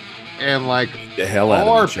 And like, the hell all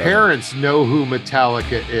our parents know who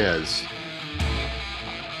Metallica is.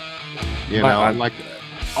 You know, like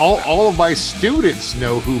all of my students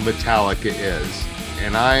know who Metallica is.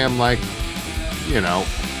 And I am like,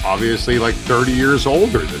 obviously like 30 years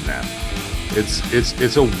older than them.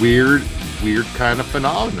 It's a weird kind of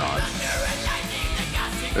phenomenon.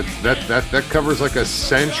 That covers like a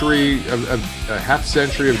century a half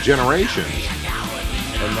century of generations.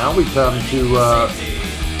 And now we come to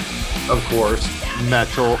of course,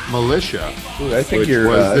 Metal Militia. Ooh, I think your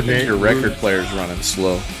record player's running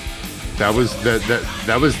slow. That was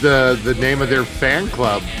the name of their fan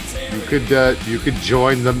club. You could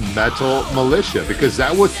join the Metal Militia because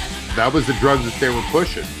that was the drug that they were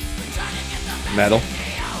pushing. Metal.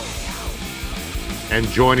 And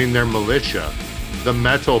joining their militia, the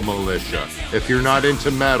Metal Militia. If you're not into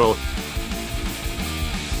metal,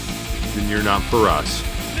 then you're not for us.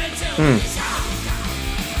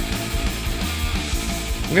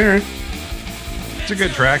 All right. It's a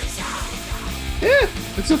good track. Yeah,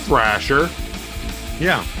 it's a thrasher.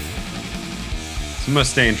 Yeah. It's a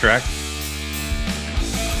Mustaine track.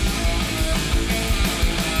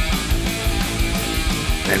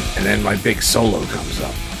 And then my big solo comes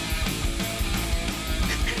up.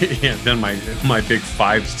 Yeah, then my big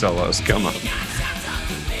 5 solos come up.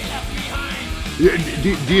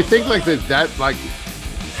 Do you think like that like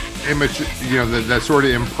image, that sort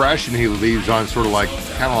of impression he leaves on, sort of like,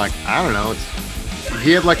 kind of like, I don't know,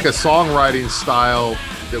 he had like a songwriting style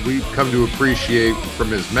that we've come to appreciate from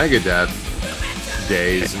his Megadeth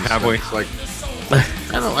days. And have we? It's like,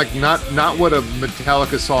 kind of like not what a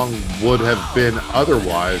Metallica song would have been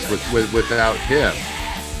otherwise without him.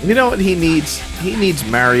 You know what he needs? He needs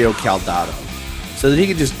Mario Caldato, so that he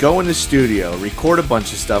can just go in the studio, record a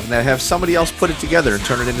bunch of stuff, and then have somebody else put it together and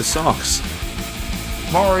turn it into songs.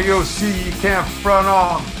 Mario C, you can't front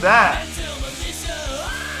on that.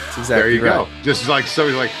 That's exactly there you right. go. Just like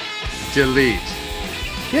somebody like delete.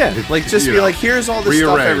 Yeah, like just be like, here's all the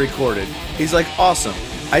stuff I recorded. He's like, awesome.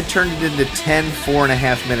 I turned it into 10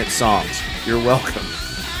 4.5-minute songs. You're welcome.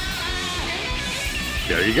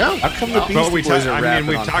 There you go. How come the Beastie Boys are rapping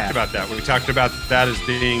we've on talked Happy? about that. We talked about that as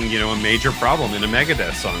being, a major problem in a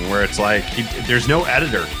Megadeth song, where it's like there's no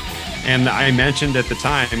editor. And I mentioned at the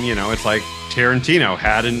time, it's like Tarantino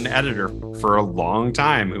had an editor for a long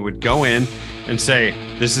time who would go in and say,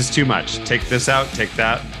 this is too much. Take this out, take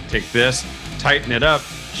that, take this, tighten it up.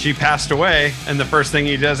 She passed away, and the first thing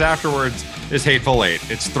he does afterwards is Hateful Eight.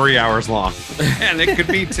 It's 3 hours long, and it could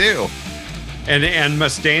be 2. And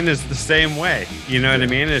Mustaine is the same way. You know what I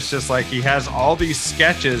mean? It's just like he has all these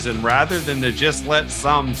sketches, and rather than to just let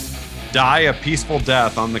some die a peaceful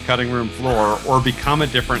death on the cutting room floor or become a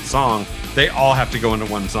different song, they all have to go into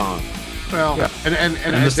one song. Well, yeah.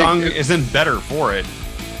 and the song isn't better for it.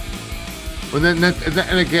 Well,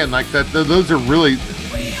 and again, like that, those are really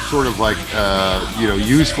sort of like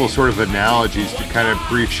useful sort of analogies to kind of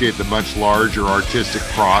appreciate the much larger artistic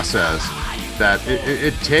process. That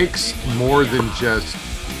it takes more than just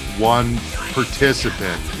one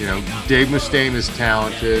participant. Dave Mustaine is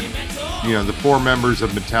talented. The 4 members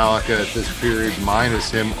of Metallica at this period,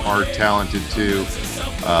 minus him, are talented too.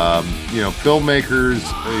 Filmmakers,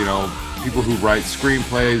 people who write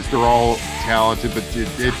screenplays, they're all talented, but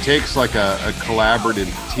it takes like a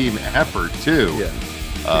collaborative team effort too.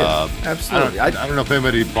 Yeah, absolutely. I don't know if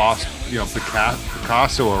anybody bossed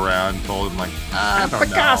Picasso around and told him like, I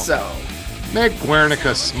don't know. Make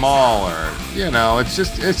Guernica smaller.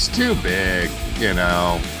 It's too big. You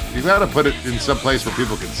got to put it in some place where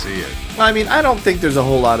people can see it. Well, I mean, I don't think there's a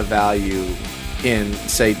whole lot of value in,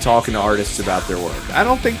 say, talking to artists about their work. I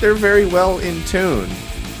don't think they're very well in tune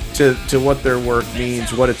to what their work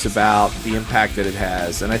means, what it's about, the impact that it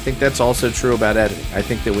has. And I think that's also true about editing. I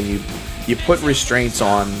think that when you put restraints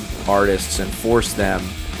on artists and force them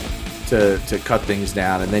to cut things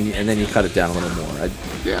down, and then you cut it down a little more.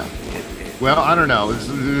 Well, I don't know.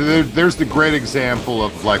 There's the great example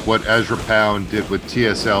of like what Ezra Pound did with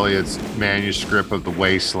T.S. Eliot's manuscript of The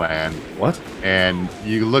Wasteland. What? And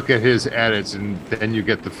you look at his edits, and then you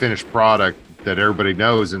get the finished product that everybody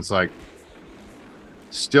knows, and it's like,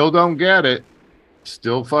 still don't get it.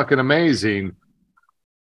 still fucking amazing.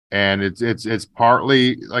 And it's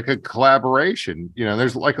partly like a collaboration. You know,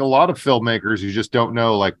 there's like a lot of filmmakers who just don't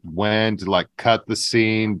know like when to like cut the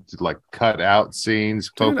scene, to like cut out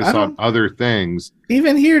scenes, focus on other things.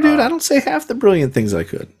 Even here, dude, I don't say half the brilliant things I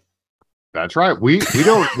could. That's right. We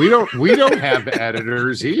don't have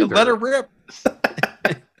editors either. Let her rip.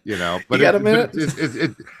 You know, but you got a minute?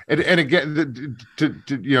 And again,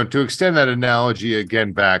 to extend that analogy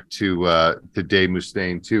again back to Dave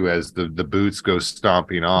Mustaine too, as the boots go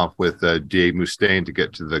stomping off with Dave Mustaine to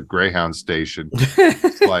get to the Greyhound station.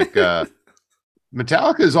 It's like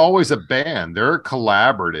Metallica is always a band. They're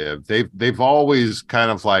collaborative. They've always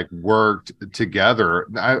kind of like worked together.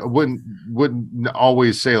 I wouldn't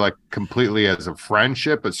always say like completely as a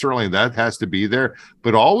friendship, but certainly that has to be there.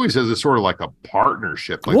 But always as a sort of like a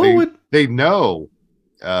partnership. Like they know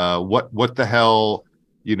what the hell,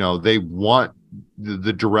 you know, they want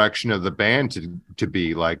the direction of the band to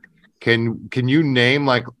be like. Can you name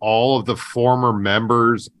like all of the former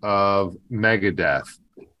members of Megadeth?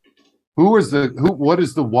 What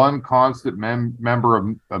is the one constant member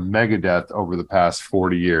of Megadeth over the past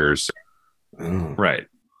 40 years? Right.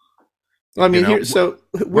 Well, I mean,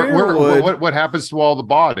 what happens to all the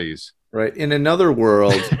bodies? Right. In another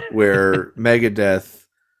world where Megadeth,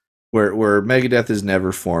 where Megadeth is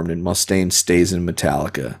never formed and Mustaine stays in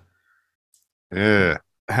Metallica. Yeah.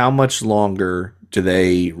 How much longer do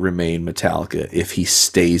they remain Metallica if he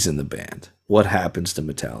stays in the band? What happens to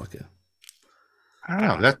Metallica? I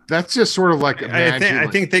don't know. That's just sort of like I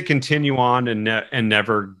think they continue on and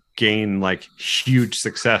never gain like huge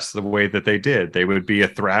success the way that they did. They would be a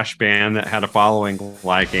thrash band that had a following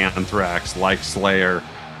like Anthrax, like Slayer.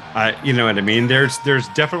 You know what I mean? There's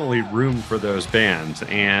definitely room for those bands,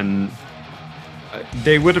 and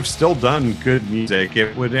they would have still done good music.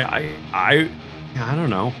 It would. I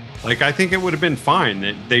don't know. Like I think it would have been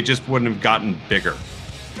fine. They just wouldn't have gotten bigger.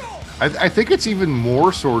 I think it's even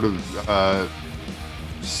more sort of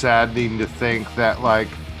saddening to think that like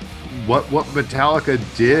what Metallica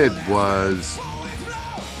did was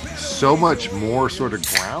so much more sort of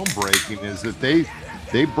groundbreaking, is that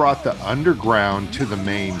they brought the underground to the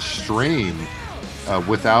mainstream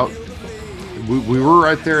without we were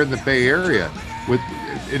right there in the Bay Area with,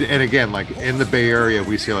 and again, like in the Bay Area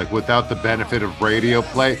we say like without the benefit of radio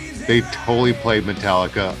play, they totally played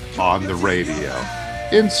Metallica on the radio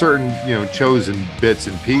in certain, you know, chosen bits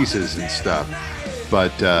and pieces and stuff.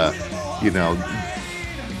 But, you know,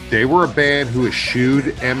 they were a band who eschewed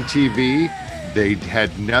MTV. They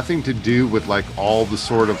had nothing to do with, like, all the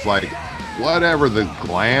sort of, like, whatever the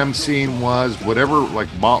glam scene was, whatever, like,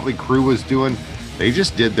 Motley Crue was doing. They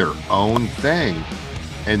just did their own thing.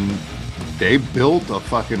 And they built a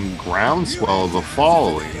fucking groundswell of a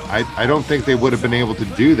following. I don't think they would have been able to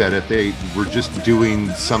do that if they were just doing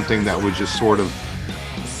something that was just sort of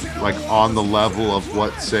like on the level of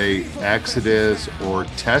what, say, Exodus or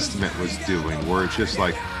Testament was doing, where it's just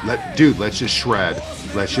like, let's just shred,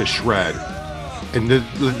 and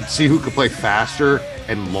let's see who could play faster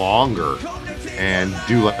and longer, and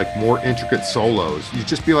do like more intricate solos. It'd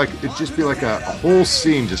just be like a whole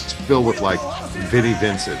scene just filled with like Vinnie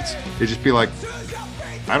Vincent. It'd just be like,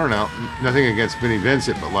 I don't know, nothing against Vinnie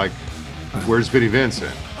Vincent, but like, where's Vinnie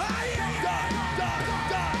Vincent?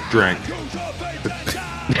 Drink.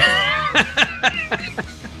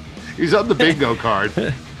 He's on the bingo card.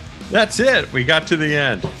 That's it. We got to the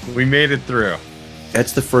end. We made it through.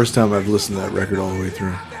 That's the first time I've listened to that record all the way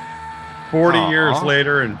through. 40 years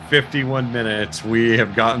later and 51 minutes, we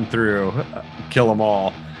have gotten through Kill 'Em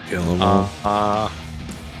All. Kill 'Em All.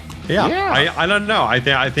 Yeah. I don't know. I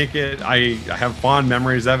think I have fond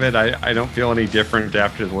memories of it. I don't feel any different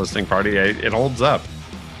after the listening party. It holds up.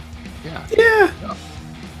 Yeah.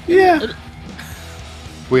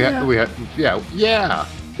 We had.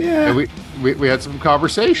 And we had some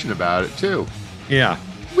conversation about it too. Yeah.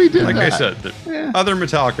 We did. Like I said, other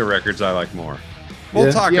Metallica records I like more.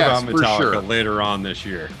 We'll talk about Metallica later on this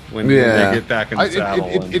year when they get back in the saddle.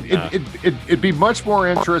 It'd be much more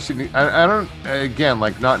interesting. I don't, again,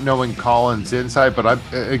 like not knowing Colin's insight, but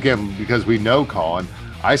again, because we know Colin,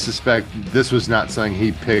 I suspect this was not something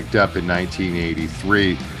he picked up in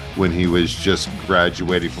 1983 when he was just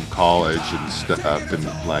graduating from college and stuff, and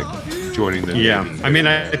like joining the Navy. I mean,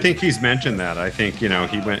 I think he's mentioned that. I think, you know,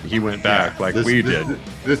 he went back we did.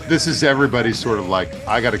 This is everybody's sort of like,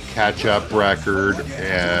 I got to catch up record,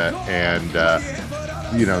 and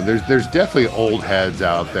you know, there's definitely old heads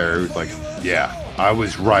out there who's like, yeah, I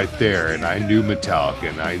was right there, and I knew Metallica,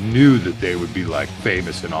 and I knew that they would be like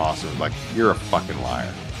famous and awesome. Like, you're a fucking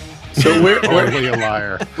liar. So totally a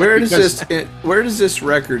liar. Where does this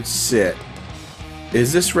record sit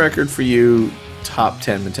Is this record for you top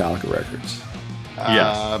 10 Metallica records?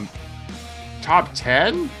 Yes. Top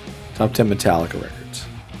 10? Top 10 Metallica records.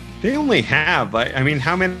 They only have, I mean,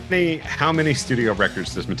 how many studio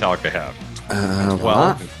records does Metallica have?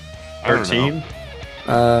 12? 13?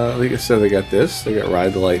 So they got this. They got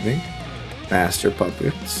Ride the Lightning, Master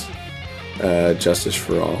Puppets, Justice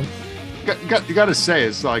for All. You got to say,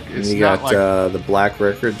 it's like it's and you not got the Black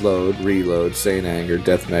Record, Load, Reload, Saint Anger,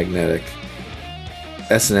 Death Magnetic.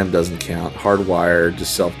 S&M doesn't count. Hardwired to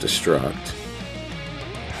Self-Destruct.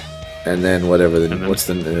 And then what's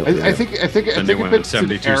the new? I think they went in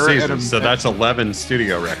 72 seasons, so that's 11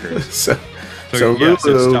 studio records. so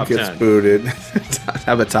Lulu gets 10. Booted.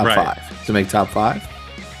 How about top 5? To make top 5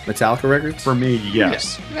 Metallica records? For me,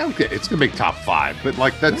 yes. Yeah, okay, it's gonna make top 5, but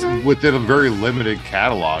like that's within a very limited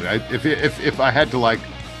catalog. If I had to like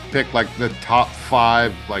pick like the top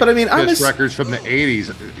 5 like but I mean, records from the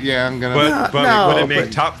 80s, yeah, I'm gonna. But would it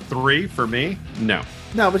make top 3 for me? No.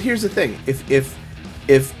 No, but here's the thing: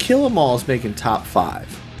 if Kill 'Em All is making top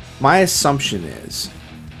 5, my assumption is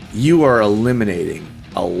you are eliminating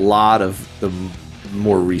a lot of the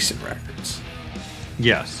more recent records.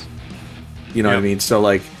 Yes. You know what I mean? So,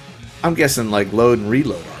 like, I'm guessing, like, Load and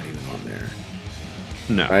Reload aren't even on there.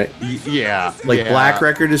 No. Right? Yeah. Like, Black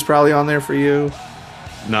Record is probably on there for you?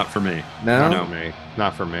 Not for me. No?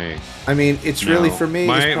 Not for me. I mean, it's really for me.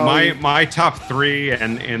 My top 3,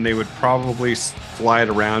 and they would probably slide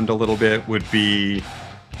around a little bit, would be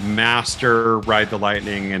Master, Ride the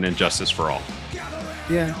Lightning, and Injustice for All.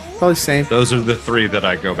 Yeah, probably same. Those are the 3 that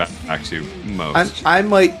I go back to most. I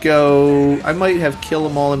might have Kill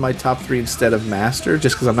 'Em All in my top 3 instead of Master,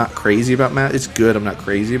 just because I'm not crazy about Master. It's good, I'm not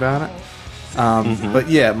crazy about it. But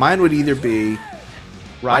yeah, mine would either be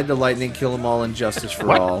Ride the Lightning, Kill 'Em All, and Justice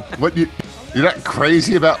for All. What you're not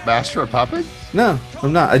crazy about Master of Puppets? No,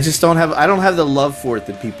 I'm not. I just don't have the love for it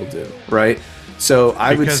that people do, right? So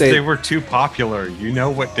I would say they were too popular. You know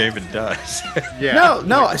what David does. Yeah.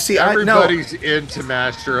 No. See, everybody's into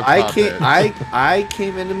Master of Puppets. I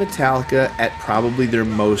came into Metallica at probably their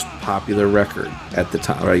most popular record at the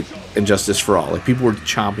time, right? Injustice for All. Like people were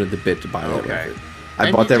chomping at the bit to buy that record.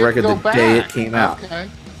 I bought that record the day it came out. Okay.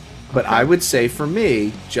 But I would say for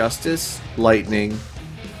me, Justice, Lightning,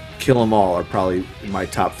 Kill 'Em All are probably my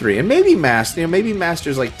top 3, and maybe Master. Maybe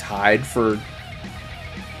Master's like tied for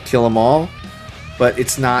Kill 'Em All. But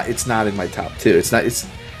it's not in my top 2.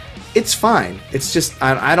 It's fine. It's just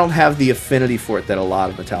I don't have the affinity for it that a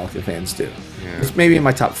lot of Metallica fans do. Yeah. It's maybe in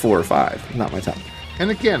my top 4 or 5, not my top.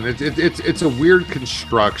 And again, it's a weird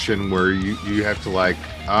construction where you have to like,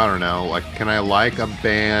 I don't know, like can I like a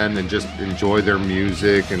band and just enjoy their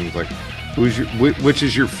music, and like which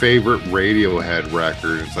is your favorite Radiohead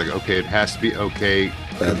record? It's like, okay, it has to be OK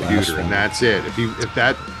Computer, and that's it. If you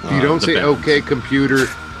don't say OK Computer,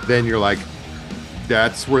 then you're like,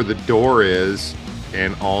 that's where the door is,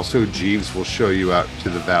 and also Jeeves will show you out to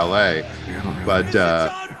the valet. But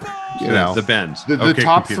the Bends. The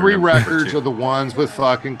top 3 records are the ones with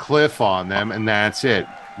fucking Cliff on them, and that's it.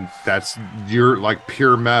 That's your like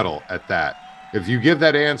pure metal at that. If you give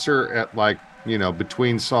that answer at like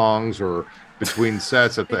between songs or between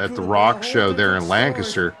sets at the rock show there in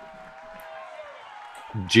Lancaster,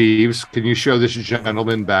 Jeeves, can you show this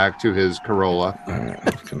gentleman back to his Corolla?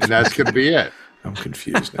 And that's going to be it. I'm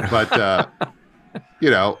confused now. But,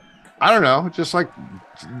 I don't know. Just like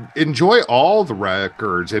enjoy all the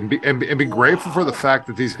records and be grateful for the fact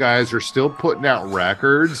that these guys are still putting out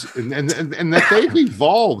records and that they've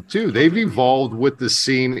evolved too. They've evolved with the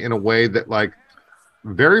scene in a way that like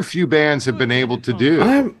very few bands have been able to do.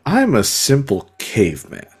 I'm a simple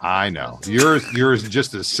caveman. I know. You're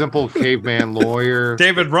just a simple caveman lawyer.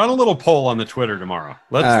 David, run a little poll on the Twitter tomorrow.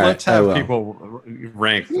 Let's have people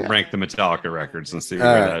rank the Metallica records and see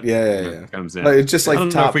where that comes in. It's just like I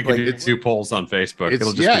don't know if we can do 2 polls on Facebook.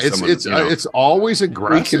 It's always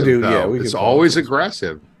aggressive. It's always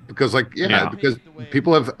aggressive. Because because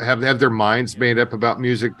people have their minds made up about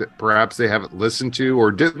music that perhaps they haven't listened to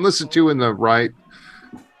or didn't listen to in the right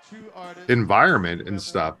environment and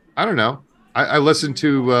stuff. I don't know. I listened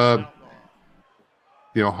to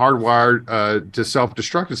Hardwired to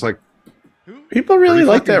Self-Destruct. It's like people really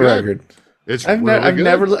like that record. It's I've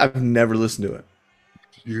never listened to it.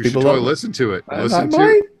 You should totally listen to it.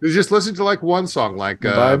 Just listen to like one song, like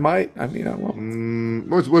I might. I mean, I won't.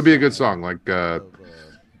 What would be a good song? Like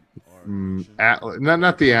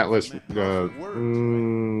not the Atlas.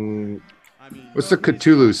 What's the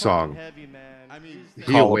Cthulhu song?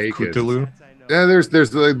 He Awakens. Cthulhu? Yeah,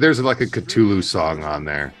 there's like a Cthulhu song on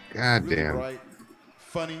there. God damn.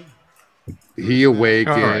 He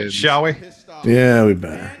Awakens. All right, shall we? Yeah, we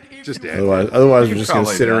better. Just otherwise we're just going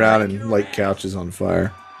to sit around and light couches on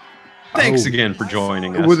fire. Thanks again for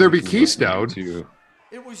joining us. Will there be Keystone?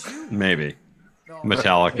 Maybe.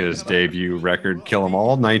 Metallica's debut record, Kill 'Em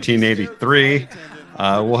All, 1983.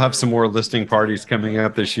 We'll have some more listening parties coming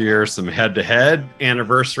up this year, some head-to-head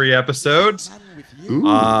anniversary episodes.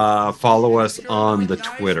 Follow us on the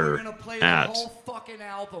Twitter at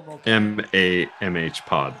MAMH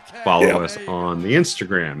Pod. Follow us on the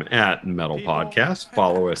Instagram at Metal Podcast.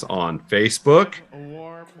 Follow us on Facebook,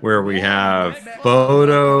 where we have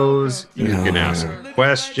photos. You can ask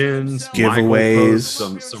questions,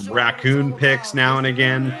 giveaways, some raccoon pics now and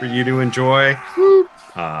again for you to enjoy.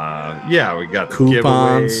 We got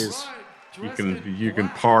coupons. Giveaways. You can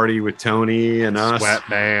party with Tony and us.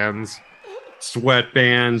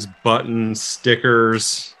 Sweatbands, buttons,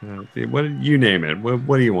 stickers, what you name it.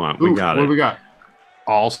 What do you want? We got it. What do we got?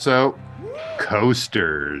 Also,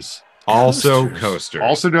 coasters. Also coasters.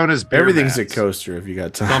 Also known as everything's mats. a coaster if you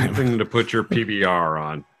got time. Something to put your PBR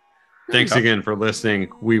on. Thanks again for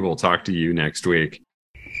listening. We will talk to you next week.